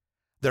collection.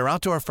 Their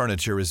outdoor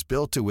furniture is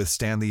built to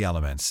withstand the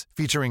elements,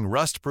 featuring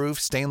rust-proof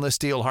stainless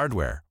steel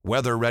hardware,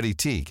 weather-ready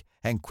teak,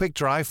 and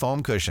quick-dry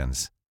foam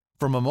cushions.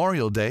 For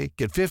Memorial Day,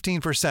 get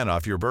 15%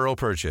 off your Burrow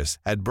purchase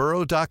at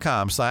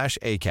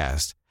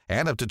burrow.com/ACAST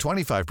and up to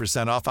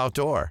 25% off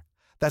outdoor.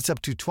 That's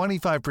up to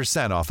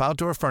 25% off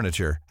outdoor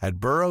furniture at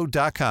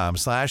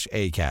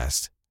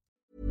burrow.com/ACAST.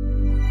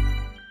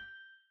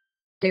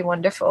 Really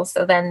wonderful.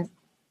 So then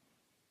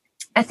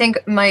I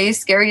think my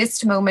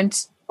scariest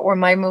moment, or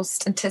my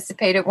most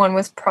anticipated one,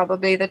 was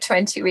probably the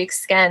 20-week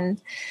scan,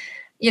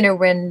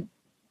 when,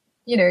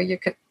 you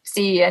could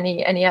see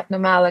any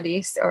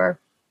abnormalities or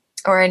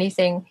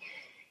anything,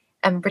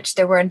 which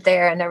they weren't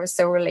there. And I was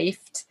so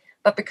relieved.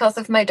 But because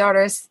of my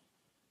daughter's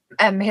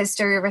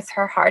history with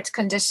her heart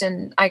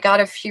condition, I got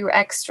a few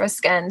extra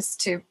scans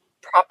to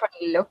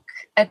properly look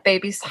at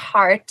baby's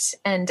heart.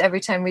 And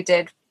every time we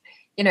did,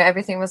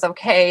 everything was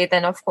okay.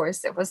 Then, of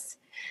course, it was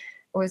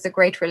a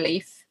great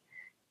relief.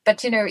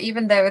 But,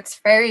 even though it's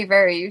very,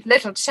 very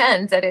little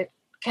chance that it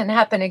can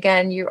happen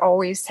again, you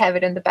always have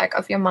it in the back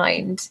of your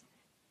mind.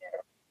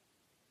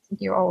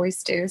 You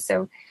always do.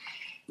 So,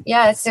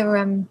 yeah,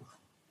 there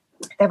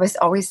was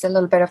always a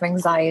little bit of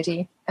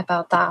anxiety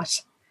about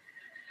that.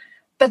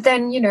 But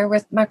then,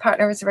 with my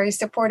partner was very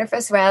supportive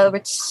as well,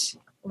 which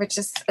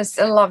is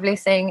a lovely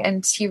thing.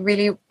 And he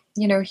really,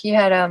 he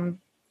had,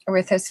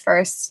 with his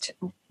first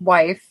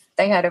wife,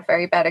 they had a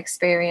very bad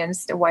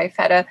experience. The wife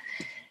had a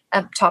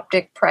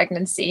ectopic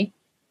pregnancy,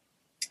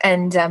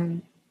 and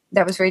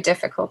that was very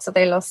difficult. So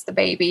they lost the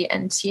baby,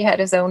 and he had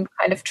his own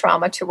kind of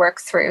trauma to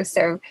work through.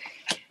 So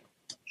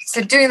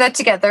doing that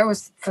together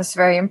was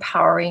very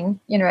empowering,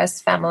 as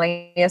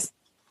family, as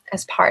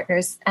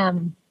partners,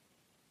 and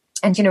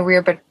we're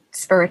a bit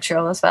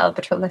spiritual as well,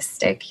 but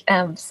holistic.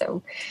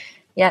 So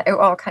yeah, it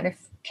all kind of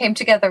came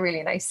together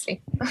really nicely.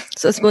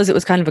 So I suppose it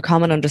was kind of a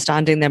common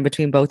understanding then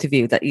between both of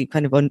you, that you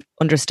kind of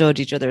understood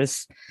each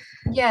other's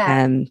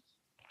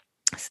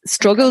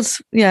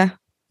struggles. Yeah,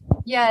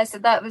 so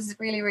that was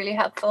really, really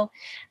helpful.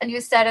 And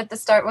you said at the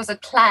start, was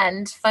it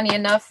planned? Funny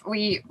enough,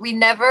 we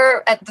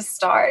never, at the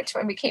start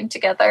when we came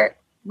together,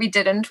 we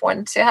didn't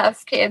want to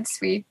have kids.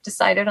 We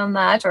decided on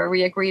that, or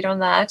we agreed on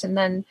that. And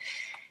then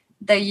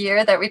the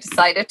year that we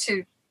decided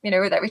to,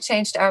 that we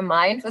changed our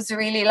mind, was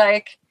really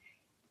like,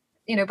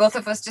 both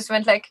of us just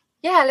went like,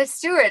 yeah,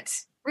 let's do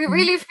it. We're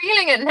really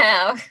feeling it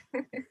now.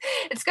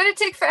 It's going to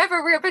take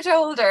forever. We're a bit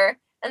older.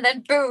 And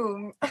then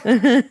boom,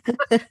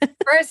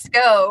 first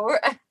go.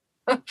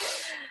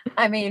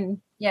 I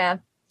mean, yeah,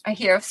 I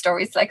hear of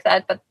stories like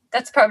that, but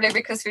that's probably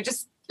because we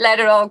just let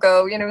it all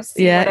go,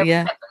 see whatever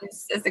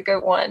happens is a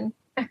good one.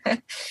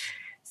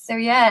 So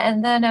yeah,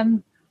 and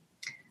then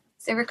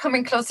so we're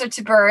coming closer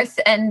to birth,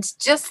 and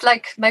just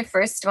like my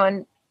first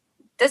one,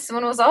 this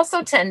one was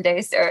also 10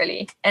 days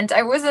early, and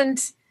I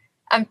wasn't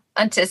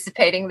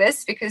anticipating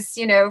this because,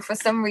 for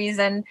some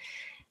reason,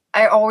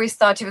 I always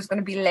thought she was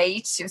going to be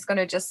late. She was going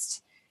to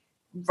just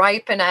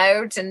ripen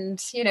out and,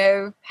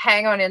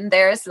 hang on in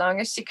there as long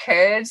as she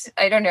could.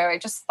 I don't know. I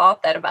just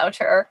thought that about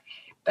her,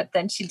 but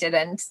then she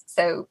didn't.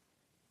 So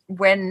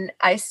when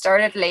I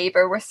started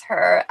labor with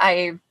her,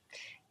 I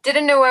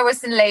didn't know I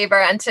was in labor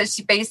until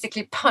she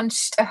basically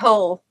punched a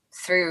hole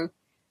through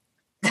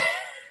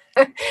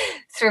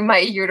through my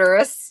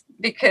uterus,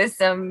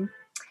 because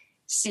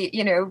she,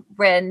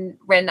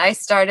 when I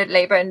started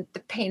labor and the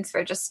pains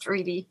were just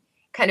really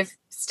kind of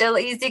still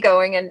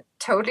easygoing and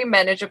totally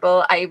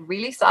manageable, I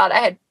really thought I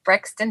had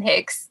Braxton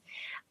Hicks.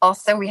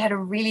 Also, we had a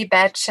really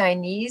bad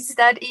Chinese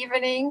that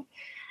evening,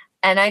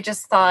 and I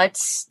just thought,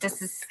 it's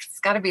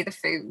got to be the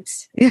food,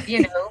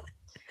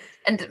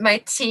 And my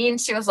teen,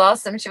 she was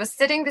awesome. She was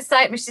sitting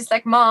beside me. She's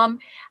like, Mom,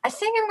 I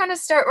think I'm going to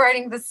start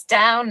writing this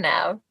down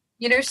now.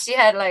 She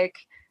had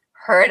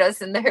heard us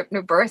in the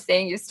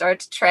hypnobirthing. You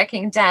start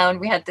tracking down.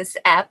 We had this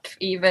app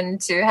even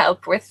to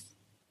help with,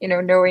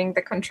 knowing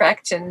the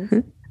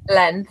contraction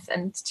length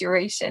and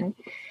duration.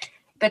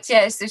 But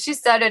yeah, so she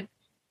started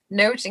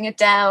noting it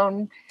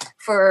down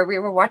we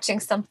were watching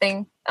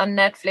something on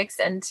Netflix,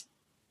 and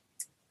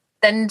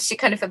then she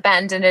kind of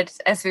abandoned it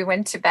as we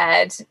went to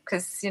bed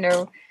because,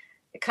 it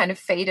kind of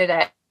faded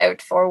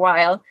out for a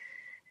while.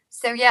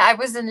 So yeah, I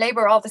was in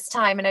labor all this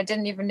time and I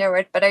didn't even know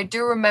it. But I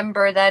do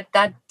remember that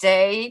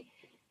day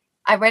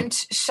I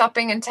went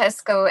shopping in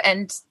Tesco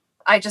and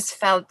I just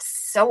felt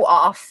so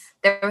off.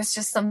 There was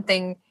just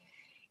something,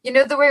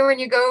 the way when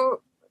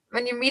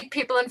you meet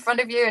people in front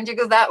of you and you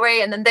go that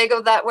way and then they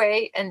go that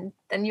way and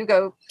then you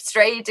go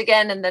straight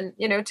again and then,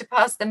 to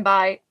pass them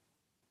by.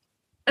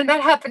 And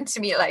that happened to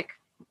me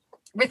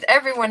with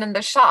everyone in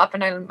the shop.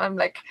 And I'm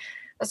I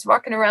was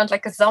walking around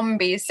like a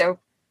zombie. So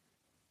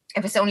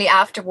it was only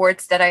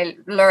afterwards that I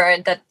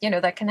learned that,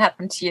 that can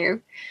happen to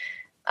you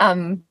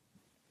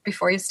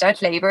before you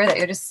start labor, that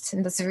you're just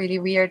in this really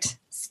weird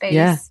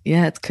space.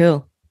 Yeah, it's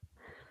cool.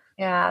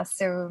 Yeah,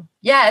 so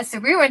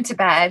we went to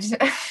bed.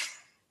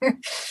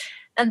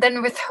 And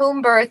then with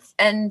home birth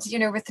and,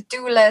 with the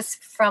doulas,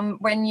 from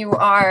when you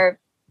are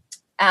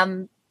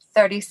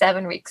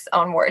 37 weeks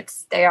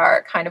onwards, they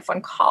are kind of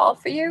on call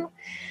for you.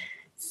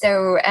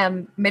 So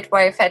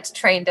midwife had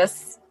trained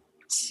us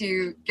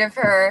to give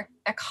her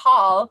a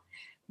call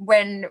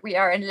when we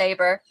are in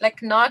labor,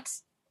 like not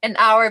an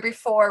hour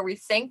before we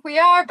think we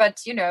are,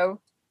 but, you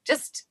know,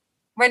 just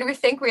when we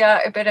think we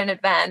are, a bit in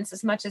advance,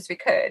 as much as we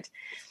could.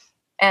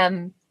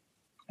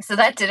 So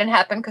that didn't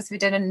happen because we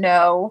didn't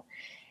know.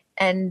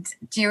 And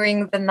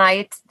during the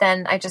night,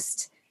 then I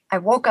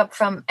woke up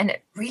from, and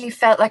it really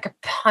felt like a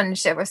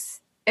punch.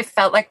 It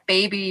felt like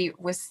baby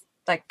was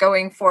like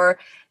going for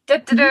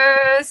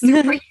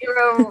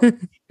superhero.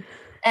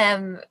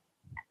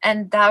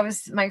 And that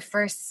was my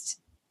first,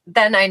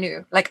 then I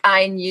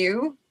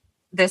knew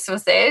this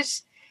was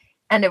it.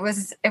 And it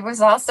was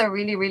also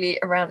really, really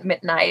around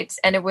midnight.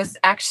 And it was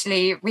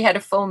actually, we had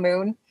a full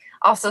moon.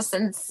 Also,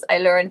 since I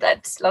learned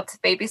that lots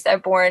of babies are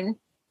born.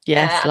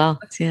 Yes,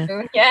 lots,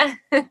 yeah. Yeah.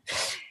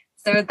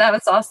 So that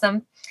was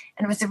awesome.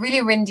 And it was a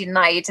really windy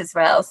night as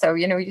well. So,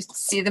 you know, you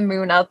see the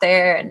moon out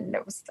there and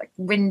it was like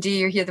windy.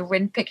 You hear the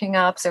wind picking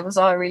up. So it was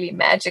all really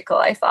magical,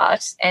 I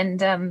thought. And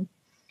so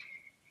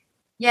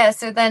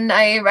then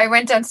I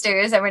went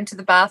downstairs. I went to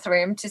the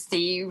bathroom to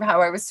see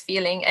how I was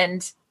feeling.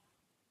 And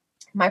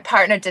my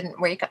partner didn't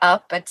wake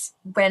up. But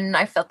when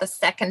I felt the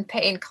second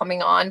pain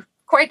coming on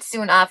quite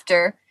soon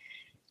after,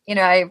 you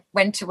know, I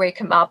went to wake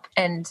him up,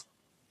 and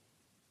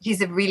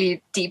he's a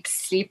really deep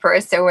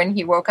sleeper. So when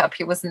he woke up,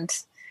 he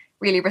wasn't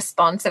really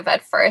responsive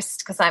at first,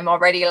 because I'm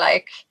already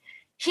like,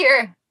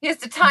 here's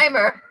the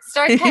timer,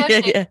 start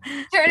counting, yeah.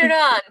 Turn it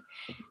on,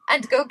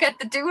 and go get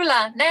the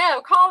doula now,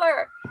 call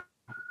her.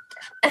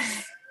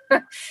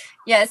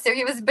 Yeah, so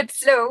he was a bit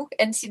slow,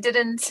 and he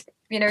didn't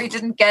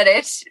get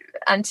it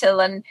until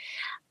then.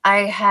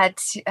 I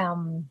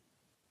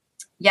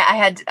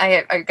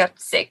got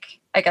sick.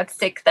 I got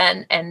sick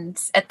then, and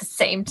at the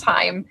same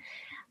time,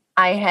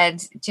 I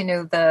had, you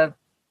know, the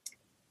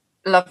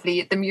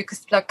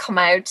mucus plug come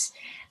out.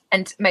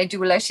 And my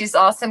doula, she's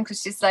awesome,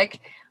 because she's like,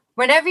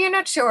 whenever you're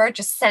not sure,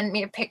 just send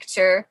me a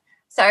picture.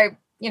 So, I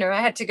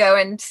had to go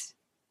and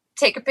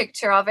take a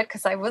picture of it,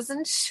 because I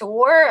wasn't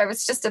sure. I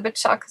was just a bit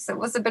shocked because it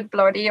was a bit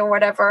bloody or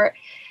whatever.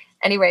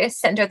 Anyway, I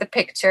sent her the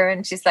picture,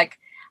 and she's like,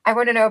 I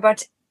want to know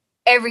about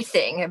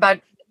everything,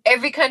 about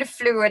every kind of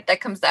fluid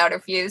that comes out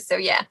of you. So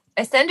yeah,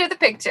 I sent her the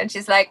picture, and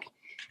she's like,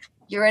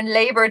 you're in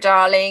labor,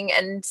 darling.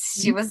 And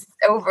she was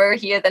over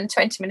here then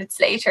 20 minutes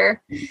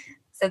later.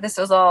 So this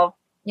was all,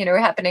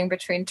 happening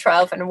between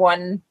 12 and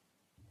 1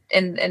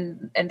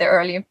 in the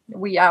early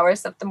wee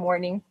hours of the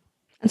morning.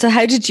 And so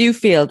how did you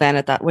feel then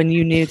at that, when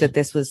you knew that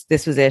this was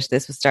it,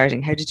 this was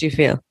starting? How did you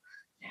feel?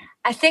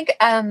 I think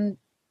I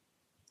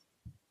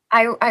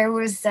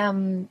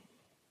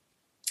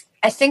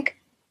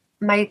think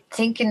my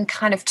thinking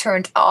kind of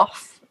turned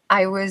off.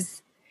 I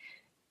was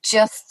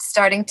just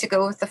starting to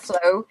go with the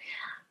flow.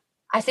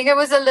 I think I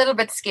was a little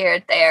bit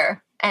scared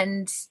there.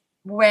 And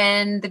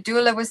when the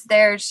doula was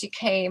there, she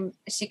came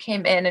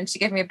in and she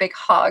gave me a big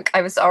hug.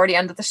 I was already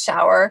under the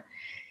shower,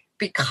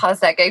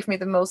 because that gave me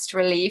the most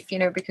relief,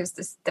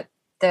 because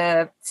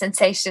the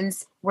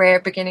sensations were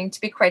beginning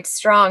to be quite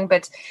strong,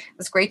 but it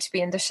was great to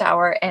be in the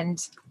shower.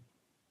 And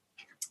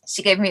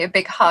she gave me a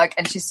big hug,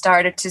 and she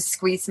started to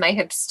squeeze my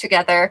hips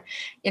together,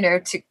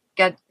 to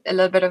get a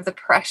little bit of the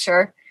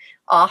pressure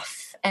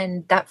off.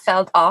 And that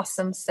felt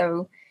awesome.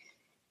 So,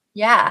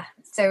 yeah.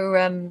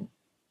 So,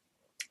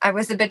 I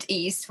was a bit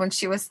eased when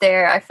she was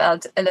there. I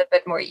felt a little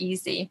bit more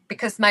easy,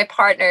 because my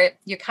partner,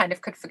 you kind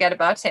of could forget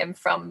about him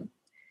from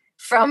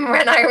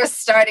when I was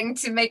starting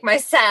to make my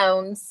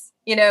sounds,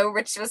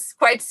 which was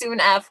quite soon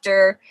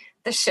after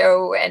the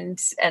show and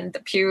the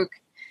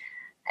puke.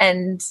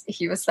 And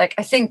he was like,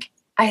 I think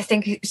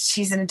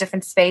she's in a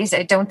different space.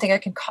 I don't think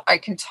I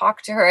can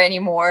talk to her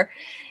anymore.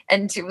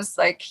 And he was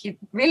like, he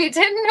really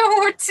didn't know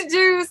what to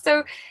do.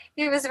 So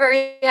he was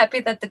very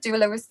happy that the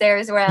doula was there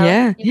as well.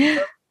 Yeah.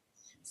 Yeah.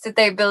 So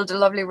they built a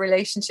lovely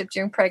relationship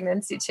during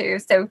pregnancy too.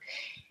 So,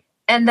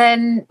 and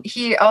then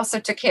he also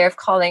took care of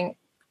calling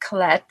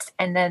Colette.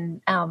 And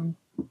then I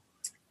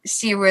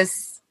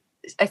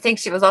think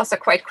she was also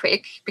quite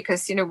quick,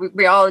 because,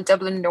 we all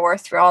Dublin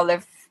North, we all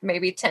live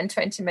maybe 10,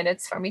 20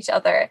 minutes from each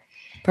other.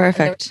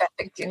 Perfect.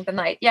 Traffic during the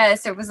night. Yeah,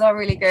 so it was all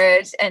really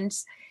good. And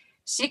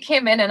she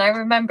came in, and I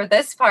remember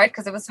this part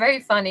because it was very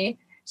funny.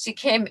 She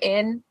came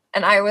in,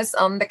 and I was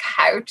on the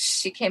couch.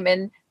 She came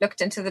in, looked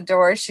into the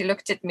door. She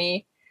looked at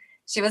me.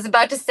 She was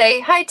about to say,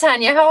 hi,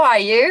 Tanya, how are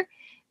you?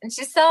 And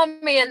she saw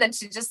me, and then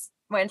she just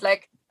went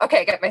like,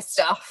 okay, get my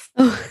stuff.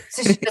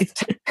 So she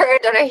just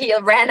turned on her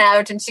heel, ran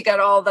out, and she got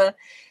all the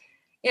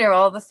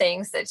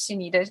things that she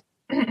needed.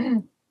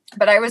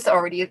 But I was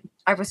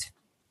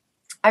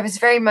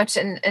very much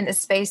in a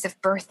space of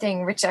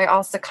birthing, which I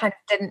also kind of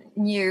didn't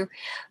knew,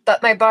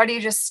 but my body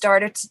just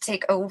started to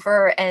take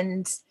over,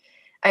 and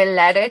I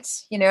let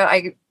it.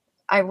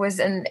 I was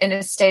in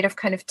a state of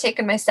kind of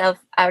taking myself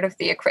out of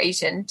the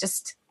equation.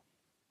 Just,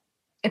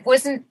 it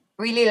wasn't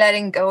really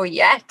letting go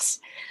yet,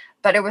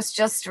 but it was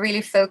just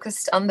really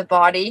focused on the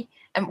body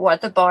and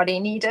what the body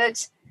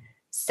needed.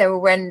 So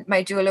when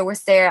my doula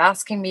was there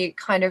asking me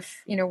kind of,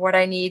 what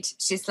I need,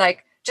 she's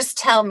like, just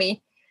tell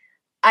me.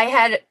 I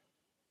had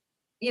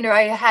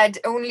I had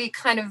only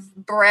kind of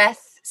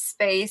breath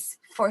space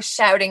for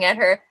shouting at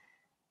her,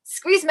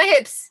 squeeze my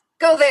hips,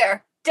 go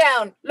there,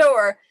 down,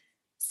 lower.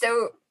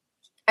 So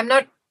I'm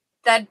not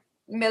that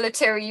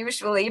military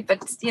usually,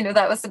 but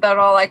that was about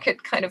all I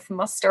could kind of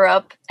muster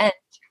up. And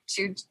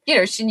she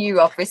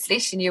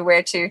knew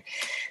where to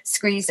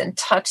squeeze and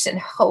touch and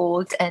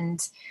hold,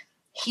 and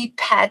heat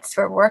pads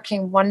were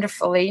working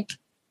wonderfully.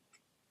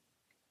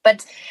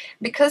 But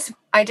because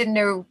I didn't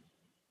know,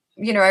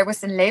 I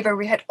was in labor,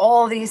 we had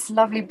all these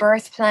lovely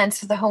birth plans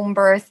for the home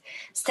birth,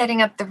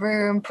 setting up the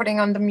room, putting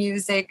on the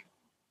music,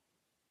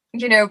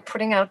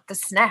 putting out the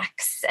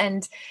snacks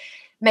and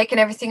making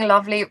everything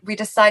lovely. We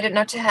decided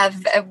not to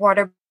have a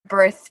water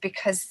birth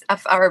because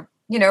of our,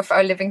 of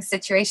our living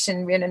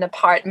situation. We're in an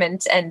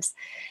apartment, and,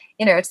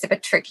 it's a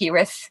bit tricky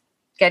with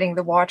getting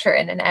the water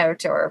in and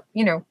out, or,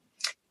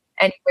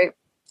 anyway.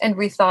 And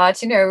we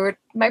thought, it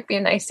might be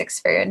a nice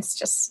experience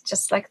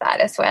just like that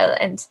as well.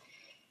 And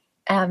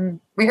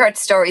we heard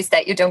stories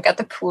that you don't get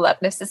the pool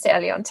up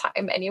necessarily on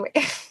time anyway.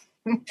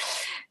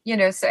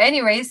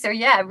 So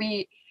yeah,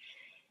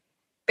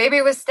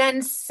 baby was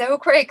then so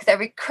quick that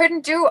we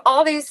couldn't do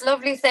all these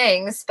lovely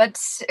things, but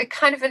it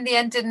kind of in the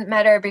end didn't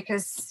matter,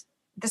 because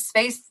the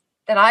space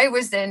that I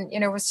was in,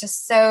 was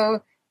just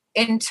so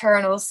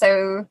internal,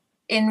 so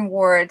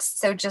inward,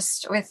 so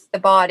just with the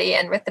body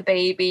and with the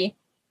baby,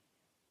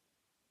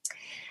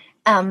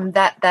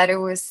 that it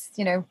was,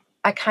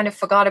 I kind of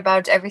forgot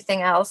about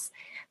everything else.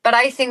 But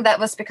I think that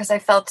was because I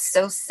felt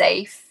so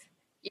safe,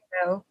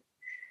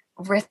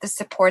 with the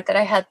support that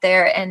I had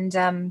there. And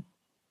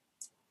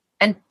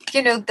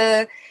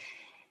the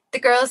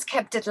girls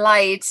kept it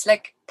light.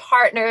 Like,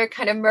 partner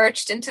kind of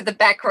merged into the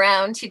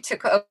background. He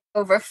took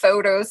over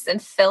photos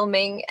and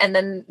filming, and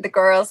then the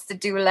girls, the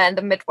doula and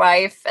the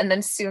midwife, and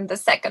then soon the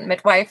second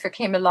midwife who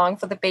came along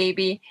for the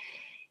baby.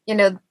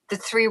 The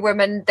three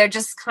women, they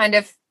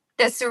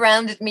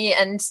surrounded me,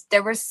 and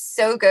they were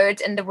so good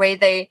in the way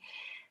they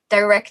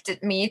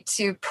directed me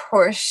to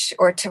push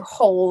or to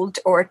hold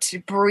or to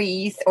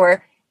breathe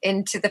or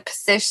into the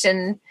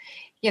position,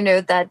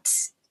 that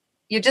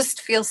you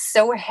just feel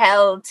so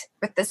held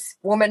with this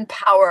woman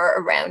power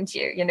around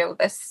you,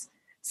 this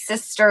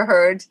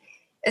sisterhood.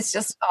 It's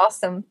just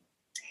awesome.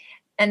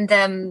 And,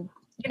 and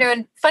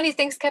funny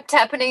things kept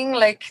happening.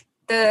 Like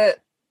the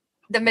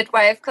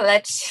midwife,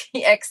 Colette,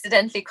 she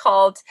accidentally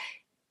called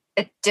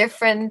a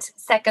different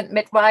second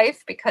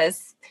midwife,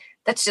 because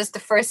that's just the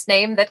first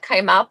name that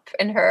came up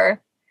in her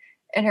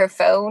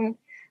phone.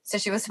 So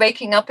she was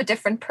waking up a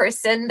different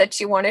person that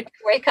she wanted to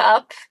wake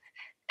up.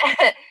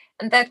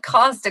 And that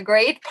caused a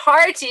great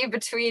party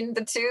between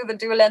the two, the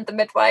doula and the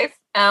midwife.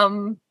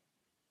 So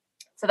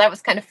that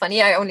was kind of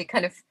funny. I only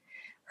kind of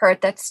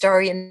heard that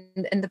story in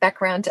the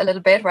background a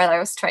little bit while I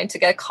was trying to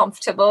get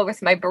comfortable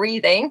with my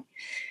breathing.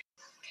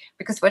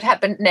 Because what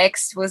happened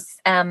next was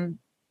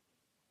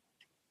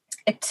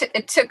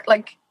it took,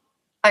 like,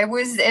 I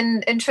was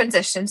in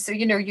transition. So,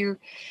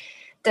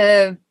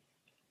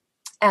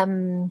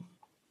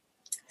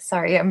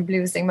 sorry, I'm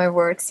losing my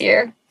words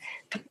here.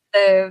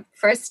 The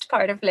first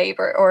part of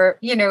labor, or,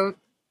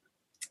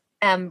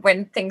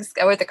 when things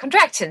go, or the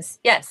contractions.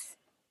 Yes.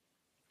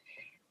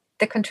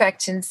 The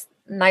contractions,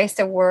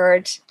 nicer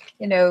word,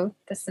 the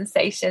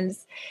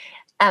sensations.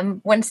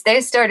 Once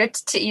they started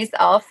to ease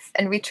off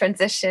and we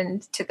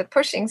transitioned to the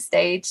pushing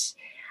stage,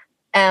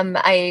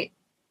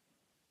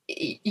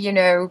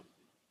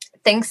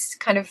 things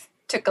kind of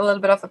took a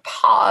little bit of a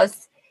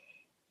pause.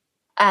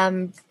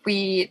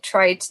 We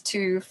tried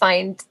to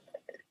find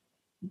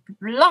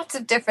lots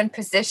of different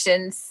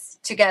positions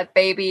to get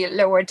baby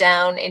lower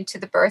down into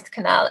the birth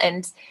canal.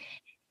 And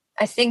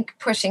I think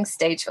pushing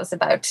stage was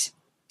about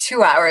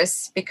 2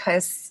 hours,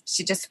 because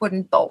she just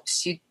wouldn't bolt.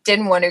 She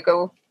didn't want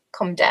to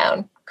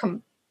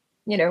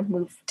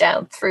move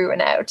down through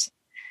and out.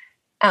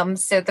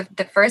 So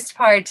the first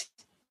part,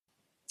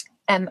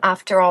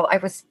 after all, I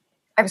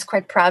was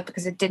quite proud,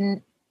 because I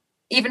didn't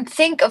even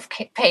think of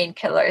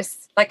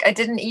painkillers. Like, I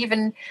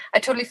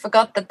totally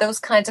forgot that those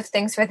kinds of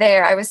things were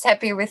there. I was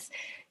happy with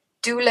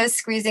doula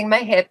squeezing my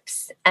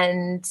hips,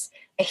 and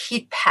a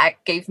heat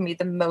pack gave me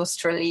the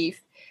most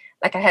relief.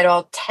 Like, I had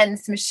all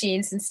TENS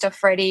machines and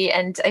stuff ready,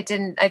 and I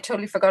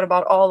totally forgot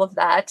about all of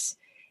that.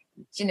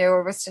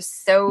 It was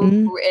just so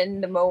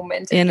in the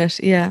moment. In it,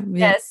 yeah.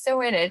 Yeah,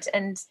 so in it.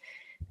 And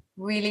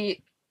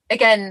really,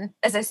 again,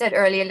 as I said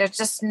earlier,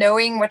 just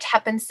knowing what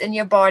happens in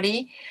your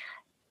body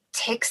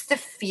takes the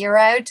fear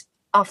out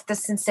of the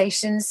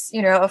sensations,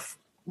 of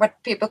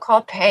what people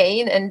call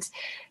pain, and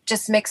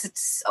just makes it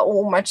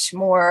so much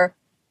more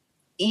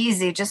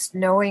easy, just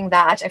knowing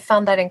that. I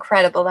found that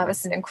incredible. That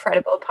was an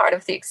incredible part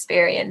of the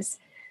experience,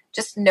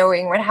 just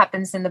knowing what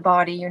happens in the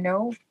body,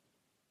 And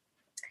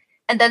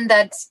then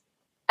that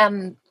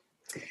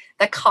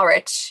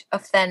courage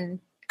of then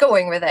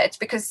going with it,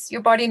 because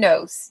your body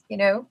knows,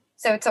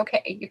 so it's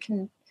okay. You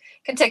can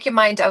take your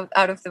mind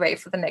out of the way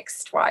for the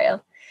next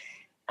while,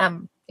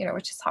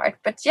 which is hard.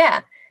 But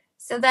yeah,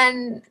 so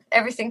then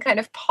everything kind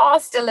of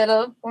paused a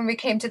little when we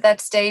came to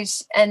that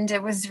stage, and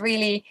it was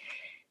really,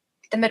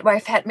 the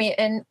midwife had me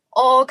in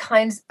all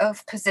kinds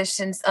of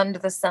positions under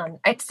the sun.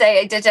 I'd say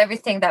I did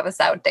everything that was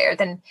out there.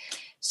 Then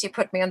she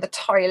put me on the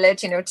toilet,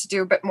 to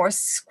do a bit more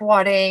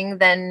squatting.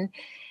 Then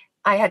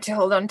I had to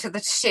hold on to the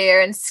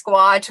chair and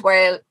squat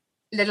while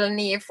little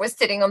Neve was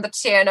sitting on the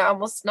chair, and I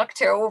almost knocked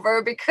her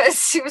over because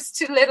she was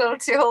too little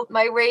to hold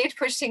my weight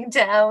pushing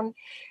down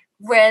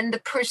when the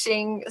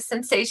pushing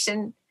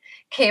sensation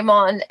came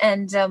on.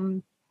 And,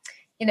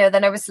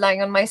 then I was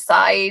lying on my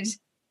side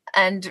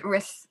and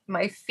with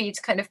my feet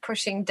kind of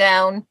pushing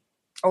down,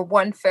 or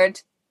one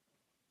foot,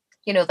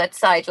 that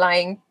side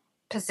lying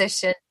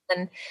position,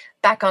 and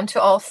back onto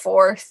all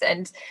fours.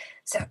 And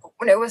so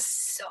when it was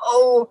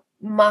so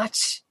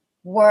much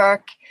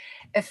work,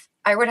 if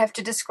I would have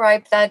to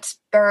describe that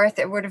birth,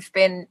 it would have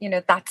been,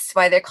 that's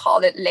why they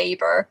call it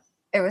labor.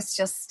 It was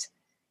just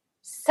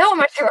so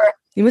much work.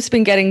 You must have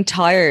been getting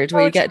tired,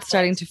 where you get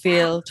starting to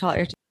feel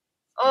tired.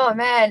 Oh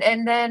man.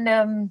 And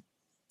then,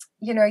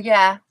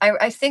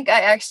 I think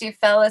I actually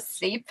fell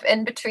asleep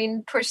in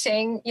between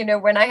pushing,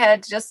 when I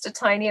had just a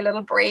tiny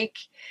little break.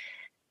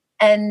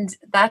 And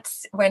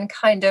that's when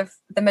kind of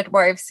the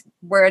midwives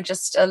were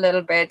just a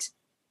little bit,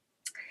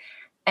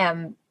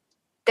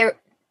 there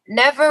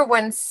never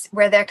once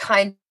were they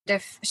kind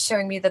of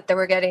showing me that they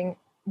were getting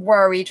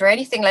worried or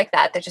anything like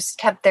that. They just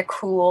kept their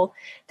cool.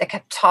 They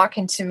kept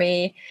talking to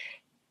me.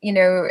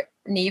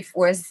 Neve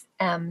was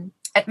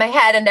at my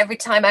head, and every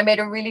time I made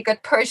a really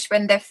good push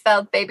when they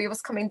felt baby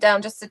was coming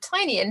down just a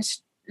tiny inch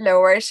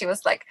lower, she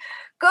was like,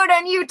 "Good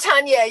on you,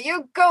 Tanya,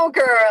 you go,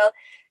 girl."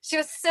 She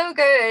was so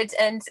good.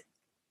 And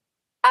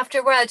after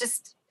a while,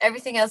 just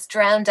everything else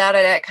drowned out.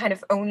 I kind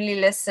of only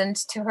listened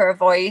to her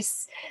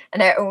voice,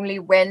 and I only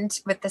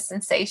went with the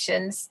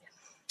sensations.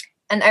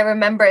 And I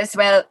remember as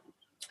well,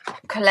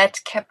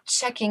 Colette kept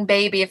checking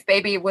baby if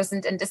baby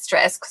wasn't in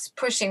distress, because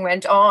pushing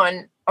went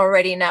on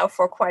already now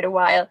for quite a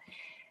while.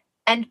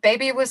 And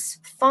baby was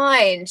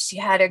fine. She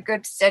had a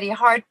good steady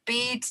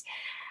heartbeat.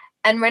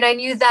 And when I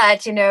knew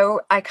that,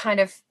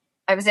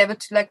 I was able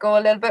to let go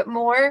a little bit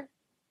more.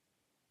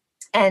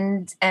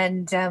 And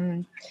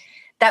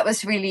that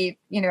was really,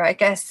 I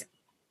guess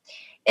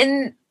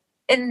in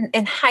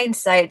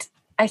hindsight,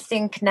 I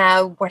think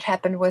now what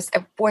happened was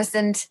I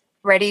wasn't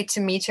ready to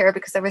meet her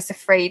because I was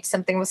afraid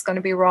something was going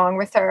to be wrong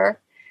with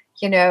her,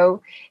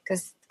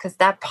 because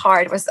that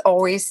part was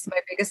always my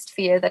biggest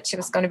fear, that she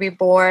was going to be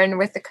born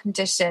with a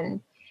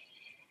condition.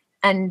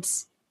 And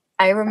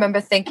I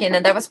remember thinking,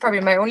 and that was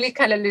probably my only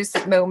kind of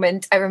lucid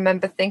moment, I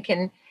remember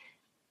thinking,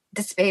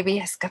 this baby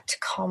has got to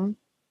come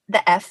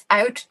the F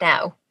out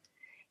now.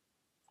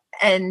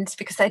 And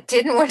because I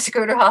didn't want to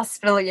go to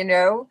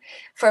hospital,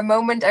 for a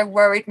moment I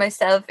worried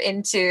myself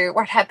into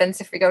what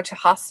happens if we go to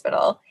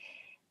hospital.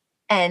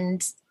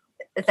 And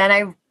then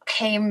I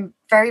came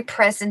very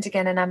present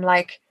again, and I'm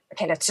like,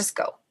 okay, let's just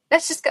go.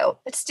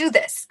 Let's do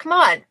this. Come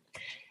on.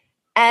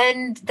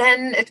 And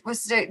then it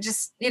was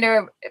just,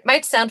 it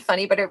might sound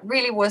funny, but it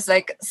really was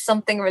like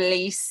something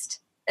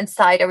released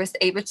inside. I was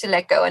able to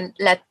let go and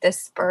let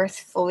this birth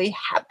fully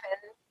happen.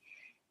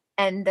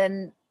 And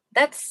then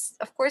that's,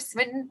 of course,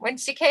 when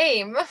she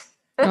came.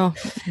 Oh,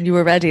 you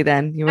were ready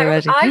then. You were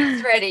ready. I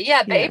was ready.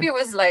 Yeah, baby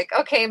was like,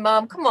 okay,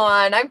 Mom, come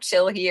on. I'm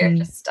chill here.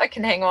 Just, I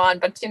can hang on,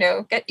 but,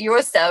 get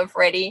yourself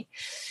ready.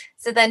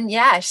 So then,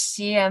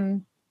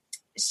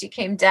 she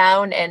came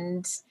down,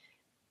 and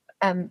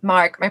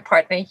Mark, my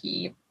partner,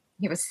 he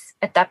was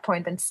at that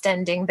point then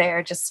standing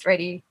there just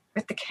ready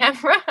with the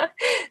camera.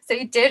 So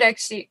he did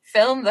actually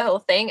film the whole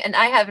thing, and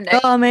I haven't.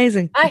 Oh,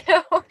 amazing. I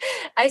know.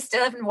 I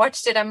still haven't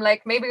watched it. I'm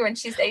like, maybe when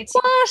she's 18.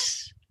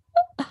 What?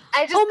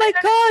 Oh my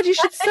God, you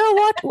should so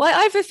watch. Well,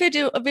 I have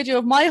a video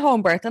of my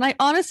home birth, and I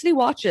honestly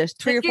watch it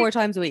 3 or 4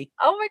 times a week.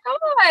 Oh my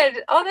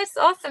God. Oh, that's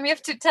awesome. You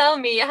have to tell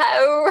me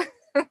how.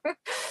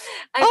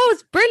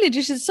 It's brilliant.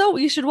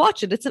 You should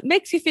watch it. It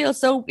makes you feel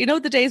so,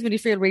 the days when you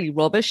feel really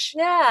rubbish.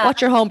 Yeah.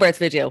 Watch your home birth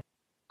video.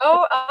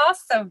 Oh,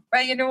 awesome.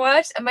 Well, you know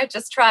what? I might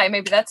just try.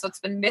 Maybe that's what's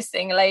been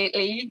missing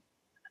lately.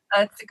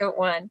 That's a good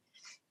one.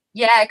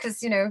 Yeah,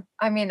 because,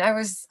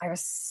 I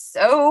was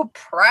so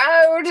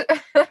proud.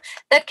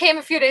 That came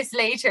a few days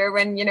later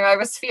when, I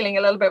was feeling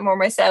a little bit more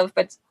myself,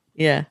 but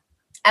yeah,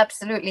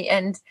 absolutely.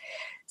 And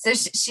so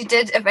she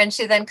did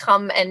eventually then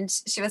come, and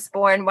she was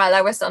born while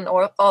I was on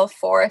all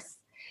fours.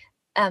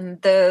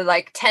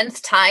 The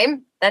 10th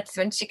time, that's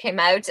when she came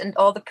out, and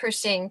all the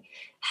pushing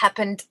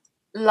happened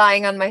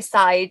lying on my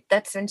side.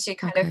 That's when she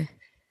kind of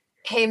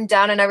came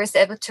down, and I was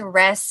able to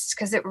rest,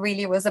 because it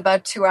really was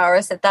about 2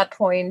 hours at that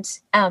point.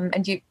 And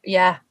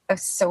I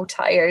was so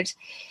tired.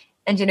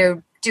 And,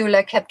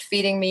 doula kept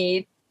feeding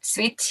me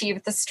sweet tea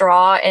with a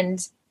straw,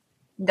 and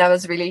that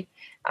was really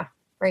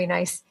very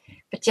nice.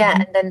 But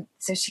and then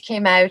so she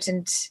came out,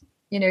 and,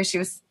 she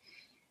was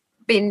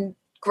being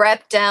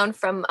grabbed down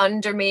from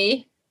under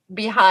me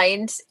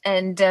behind,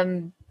 and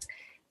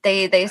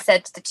they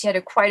said that she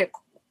had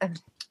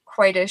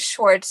quite a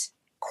short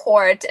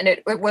cord, and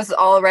it was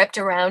all wrapped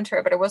around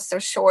her, but it was so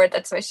short.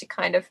 That's why she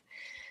kind of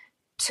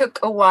took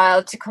a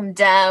while to come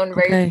down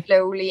very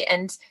slowly,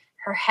 and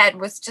her head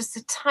was just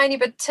a tiny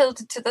bit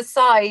tilted to the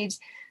side.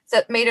 So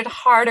it made it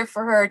harder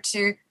for her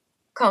to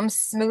come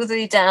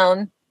smoothly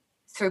down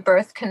through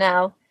birth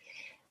canal.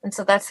 And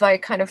so that's why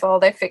kind of all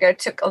they figured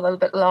took a little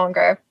bit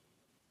longer.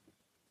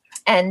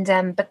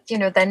 And, but, you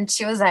know, then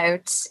she was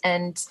out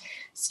and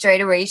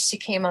straight away she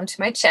came onto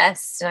my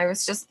chest and I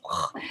was just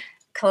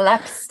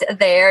collapsed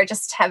there,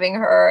 just having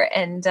her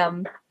and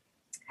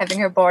having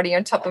her body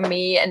on top of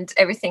me and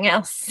everything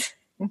else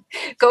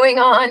going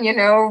on, you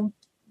know,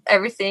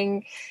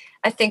 everything.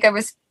 I think I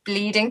was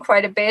bleeding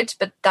quite a bit,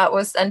 but that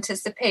was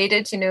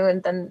anticipated, you know,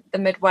 and then the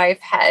midwife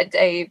had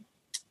a,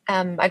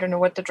 I don't know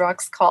what the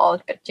drug's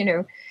called, but, you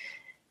know,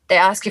 they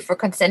ask you for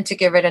consent to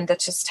give it and that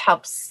just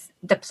helps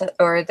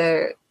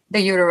the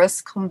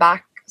uterus come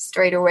back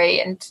straight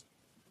away and,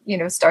 you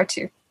know, start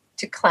to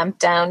clamp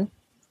down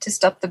to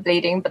stop the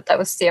bleeding. But that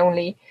was the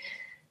only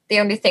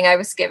thing I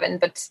was given.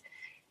 But,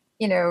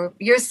 you know,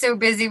 you're so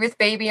busy with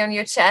baby on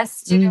your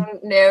chest, you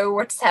don't know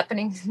what's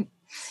happening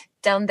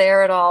down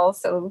there at all.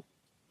 So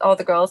all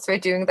the girls were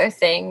doing their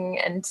thing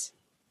and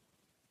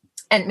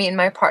me and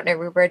my partner,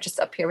 we were just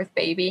up here with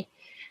baby.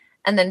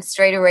 And then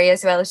straight away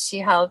as well, she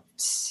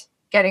helped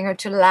getting her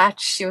to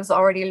latch. She was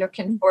already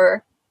looking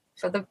for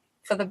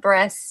the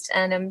breast,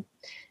 and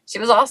she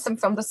was awesome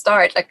from the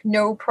start, like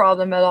no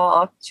problem at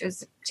all. She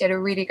had a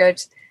really good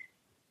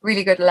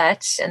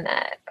latch, and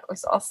it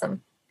was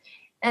awesome.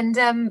 And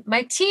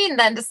my teen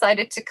then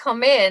decided to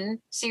come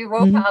in. She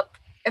woke up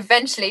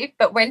eventually,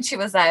 but when she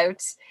was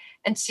out,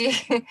 and she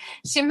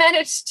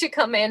managed to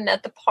come in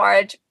at the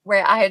part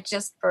where I had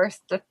just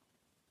birthed the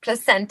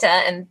placenta,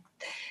 and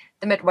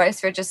the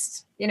midwives were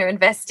just, you know,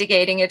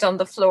 investigating it on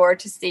the floor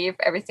to see if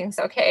everything's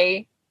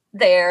okay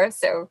there.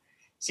 So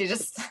she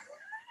just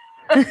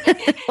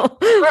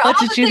what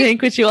did you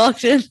think when she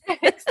walked in?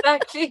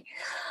 Exactly.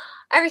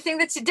 Everything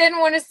that she didn't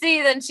want to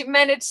see, then she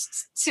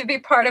managed to be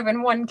part of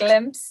in one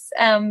glimpse.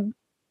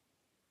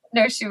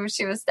 No, she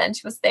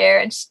was there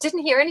and she didn't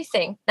hear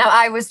anything. Now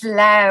I was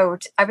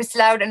loud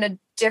in a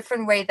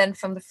different way than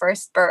from the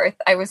first birth.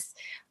 I was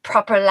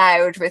proper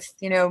loud with,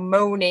 you know,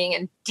 moaning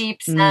and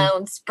deep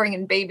sounds,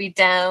 bringing baby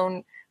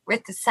down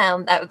with the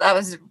sound. That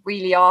was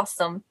really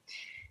awesome.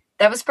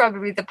 That was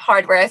probably the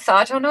part where I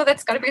thought, oh no,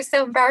 that's going to be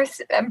so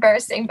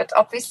embarrassing. But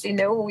obviously,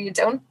 no, you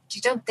don't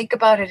think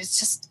about it. It's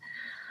just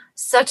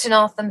such an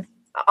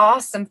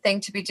awesome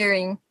thing to be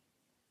doing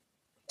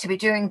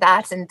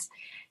that. And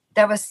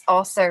that was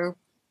also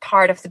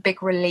part of the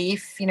big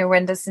relief, you know,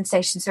 when the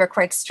sensations were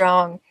quite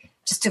strong,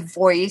 just to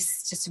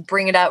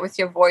bring it out with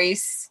your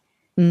voice.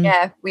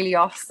 Yeah, really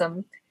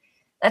awesome.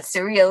 That's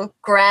the real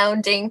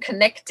grounding,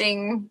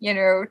 connecting, you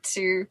know,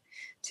 to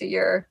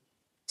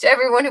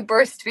everyone who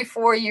birthed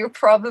before you,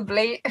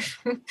 probably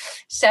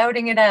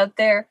shouting it out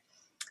there.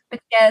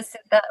 But yes,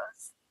 that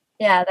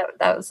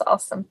was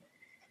awesome.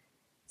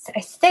 So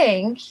I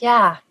think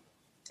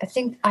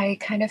I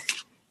kind of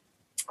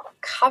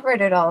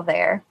covered it all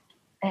there.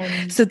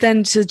 So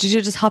did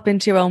you just hop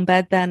into your own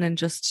bed then and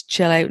just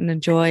chill out and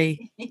enjoy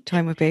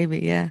time with baby?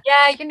 Yeah.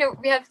 Yeah, you know,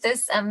 we have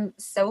this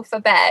sofa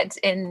bed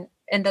in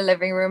the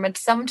living room, and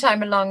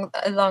sometime along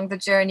the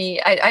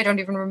journey, I don't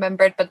even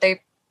remember it, but they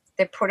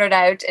put it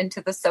out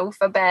into the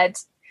sofa bed.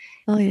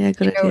 Oh yeah,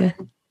 good idea.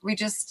 We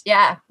just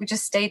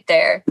stayed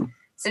there.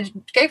 So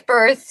gave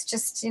birth,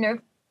 just, you know,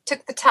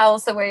 took the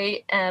towels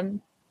away,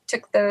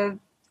 took the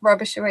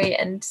rubbish away,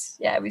 and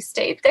yeah, we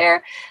stayed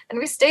there. And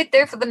we stayed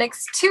there for the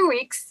next 2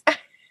 weeks.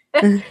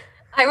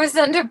 I was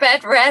under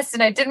bed rest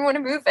and I didn't want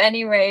to move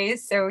anyway.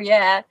 So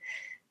yeah,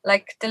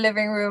 like the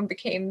living room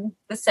became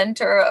the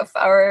center of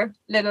our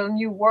little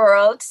new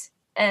world.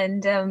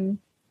 And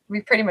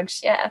we pretty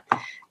much,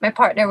 my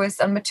partner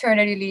was on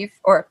maternity leave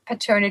or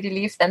paternity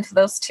leave then for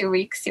those 2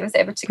 weeks. He was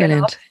able to get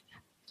off.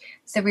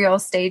 So we all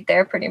stayed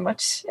there pretty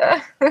much.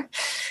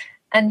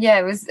 And yeah,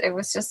 it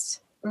was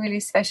just a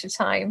really special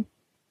time.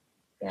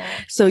 Yeah.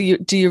 So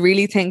do you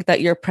really think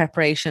that your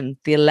preparation,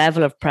 the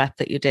level of prep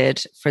that you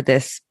did for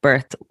this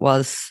birth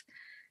was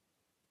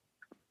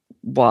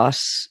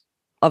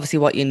obviously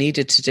what you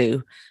needed to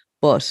do,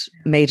 but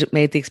made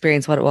the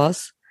experience what it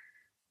was?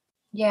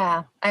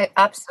 Yeah,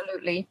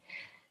 absolutely.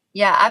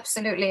 Yeah,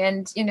 absolutely.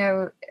 And, you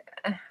know,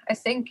 I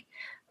think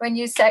when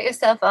you set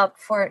yourself up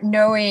for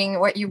knowing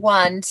what you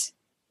want,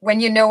 when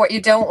you know what you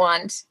don't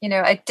want, you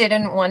know, I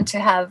didn't want to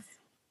have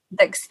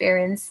the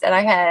experience that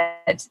I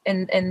had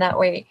in that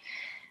way.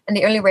 And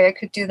the only way I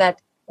could do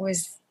that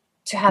was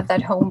to have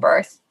that home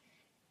birth.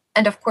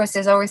 And of course,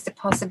 there's always the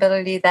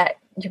possibility that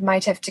you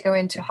might have to go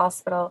into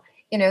hospital,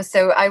 you know,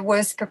 so I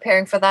was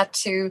preparing for that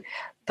too.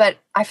 But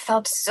I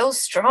felt so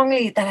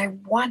strongly that I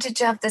wanted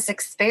to have this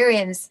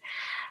experience.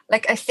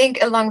 Like, I think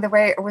along the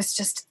way, it was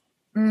just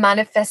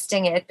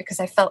manifesting it because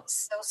I felt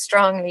so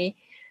strongly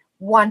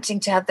wanting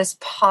to have this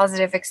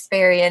positive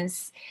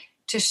experience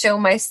to show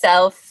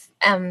myself,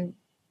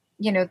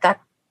 you know,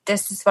 that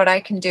this is what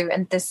I can do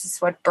and this is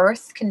what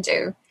birth can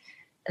do.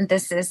 And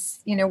this is,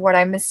 you know, what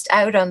I missed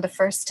out on the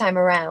first time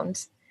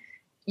around,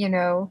 you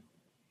know.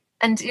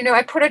 And, you know,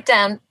 I put it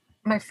down,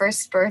 my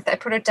first birth, I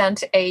put it down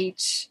to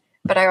age,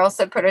 but I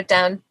also put it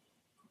down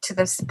to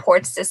the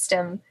support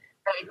system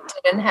I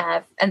didn't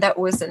have, and that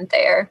wasn't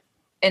there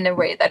in a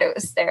way that it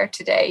was there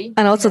today.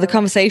 And also the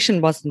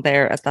conversation wasn't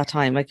there at that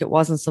time. Like, it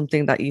wasn't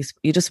something that you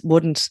just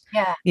wouldn't,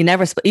 you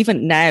never,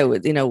 even now,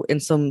 you know,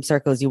 in some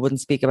circles, you wouldn't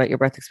speak about your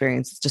birth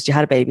experience. It's just you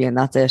had a baby and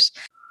that's it.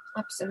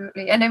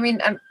 Absolutely. And I mean,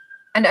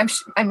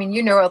 I mean,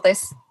 you know all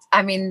this.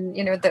 I mean,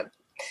 you know,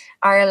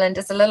 Ireland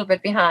is a little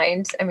bit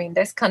behind. I mean,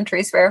 there's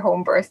countries where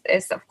home birth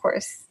is, of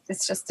course,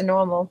 it's just a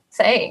normal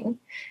thing.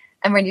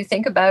 And when you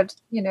think about,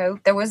 you know,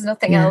 there was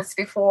nothing else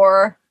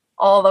before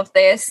all of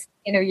this.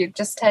 You know, you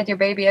just had your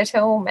baby at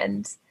home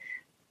and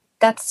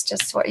that's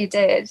just what you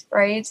did,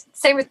 right?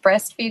 Same with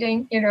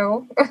breastfeeding, you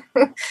know,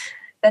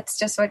 that's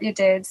just what you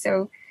did.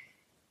 So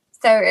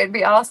it'd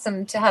be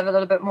awesome to have a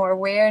little bit more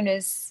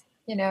awareness,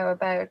 you know,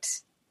 about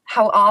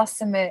how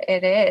awesome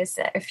it is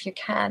if you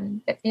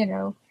can, you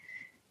know,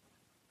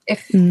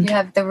 if you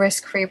have the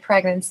risk-free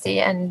pregnancy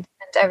and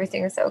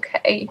everything is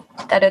okay,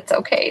 that it's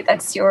okay.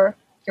 That's your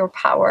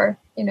power,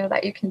 you know,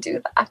 that you can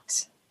do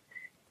that.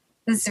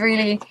 It's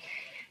really...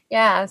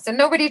 Yeah, so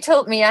nobody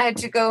told me I had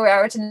to go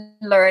out and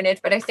learn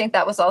it, but I think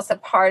that was also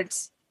part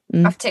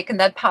of taking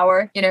that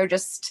power, you know,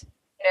 just,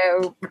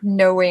 you know,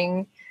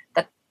 knowing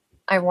that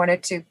I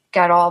wanted to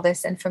get all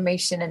this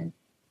information and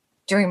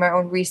doing my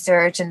own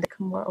research and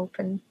become more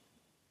open.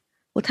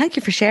 Well, thank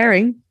you for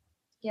sharing.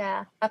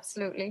 Yeah,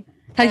 absolutely.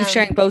 Thank you for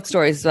sharing both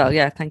stories as well.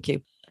 Yeah, thank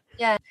you.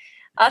 Yeah.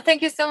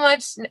 Thank you so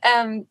much,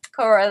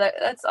 Cora.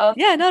 That's awesome.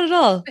 Yeah, not at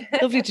all.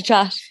 Lovely to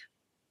chat.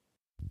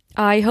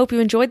 I hope you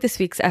enjoyed this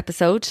week's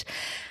episode.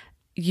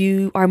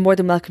 You are more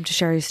than welcome to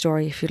share your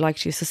story if you'd like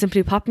to. So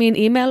simply pop me an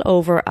email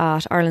over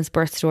at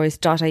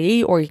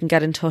irelandsbirthstories.ie, or you can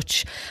get in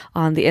touch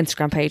on the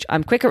Instagram page.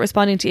 I'm quick at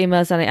responding to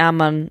emails than I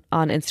am on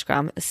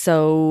Instagram.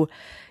 So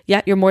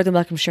yeah, you're more than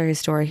welcome to share your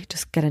story.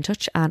 Just get in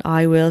touch and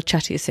I will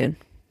chat to you soon.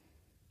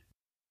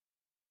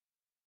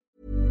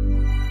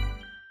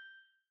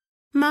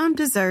 Mom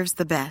deserves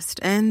the best,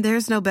 and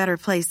there's no better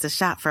place to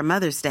shop for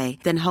Mother's Day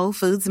than Whole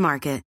Foods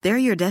Market. They're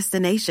your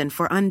destination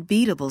for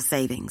unbeatable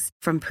savings,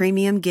 from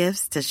premium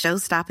gifts to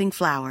show-stopping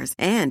flowers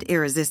and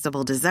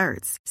irresistible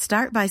desserts.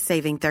 Start by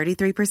saving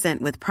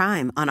 33% with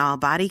Prime on all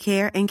body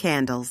care and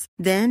candles.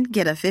 Then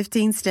get a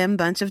 15-stem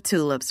bunch of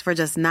tulips for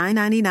just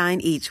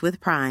 $9.99 each with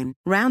Prime.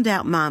 Round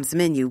out Mom's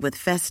menu with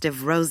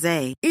festive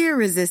rosé,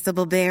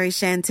 irresistible berry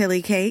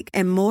chantilly cake,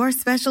 and more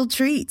special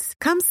treats.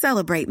 Come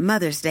celebrate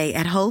Mother's Day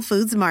at Whole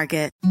Foods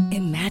Market.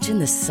 Imagine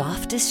the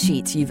softest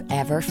sheets you've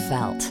ever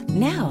felt.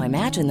 Now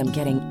imagine them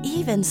getting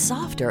even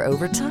softer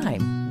over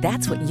time.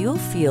 That's what you'll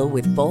feel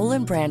with Boll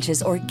 &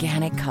 Branch's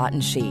organic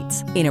cotton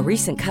sheets. In a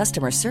recent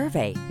customer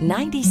survey,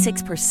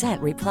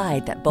 96%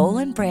 replied that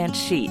Boll & Branch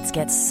sheets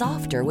get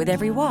softer with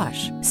every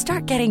wash.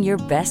 Start getting your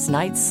best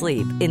night's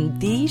sleep in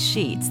these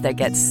sheets that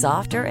get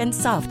softer and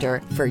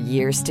softer for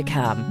years to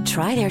come.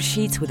 Try their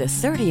sheets with a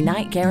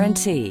 30-night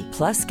guarantee.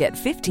 Plus, get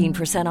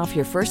 15% off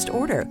your first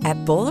order at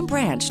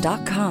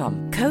bollandbranch.com.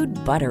 Code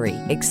BUTTERY.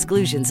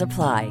 Exclusions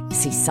apply.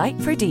 See site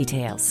for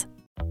details.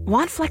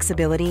 Want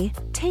flexibility?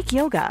 Take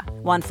yoga.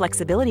 Want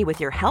flexibility with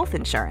your health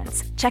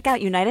insurance? Check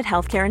out United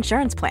Healthcare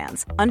Insurance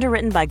Plans.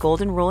 Underwritten by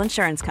Golden Rule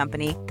Insurance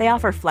Company, they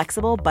offer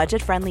flexible,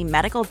 budget-friendly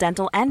medical,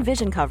 dental, and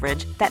vision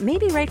coverage that may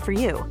be right for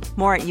you.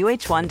 More at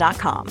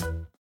uh1.com.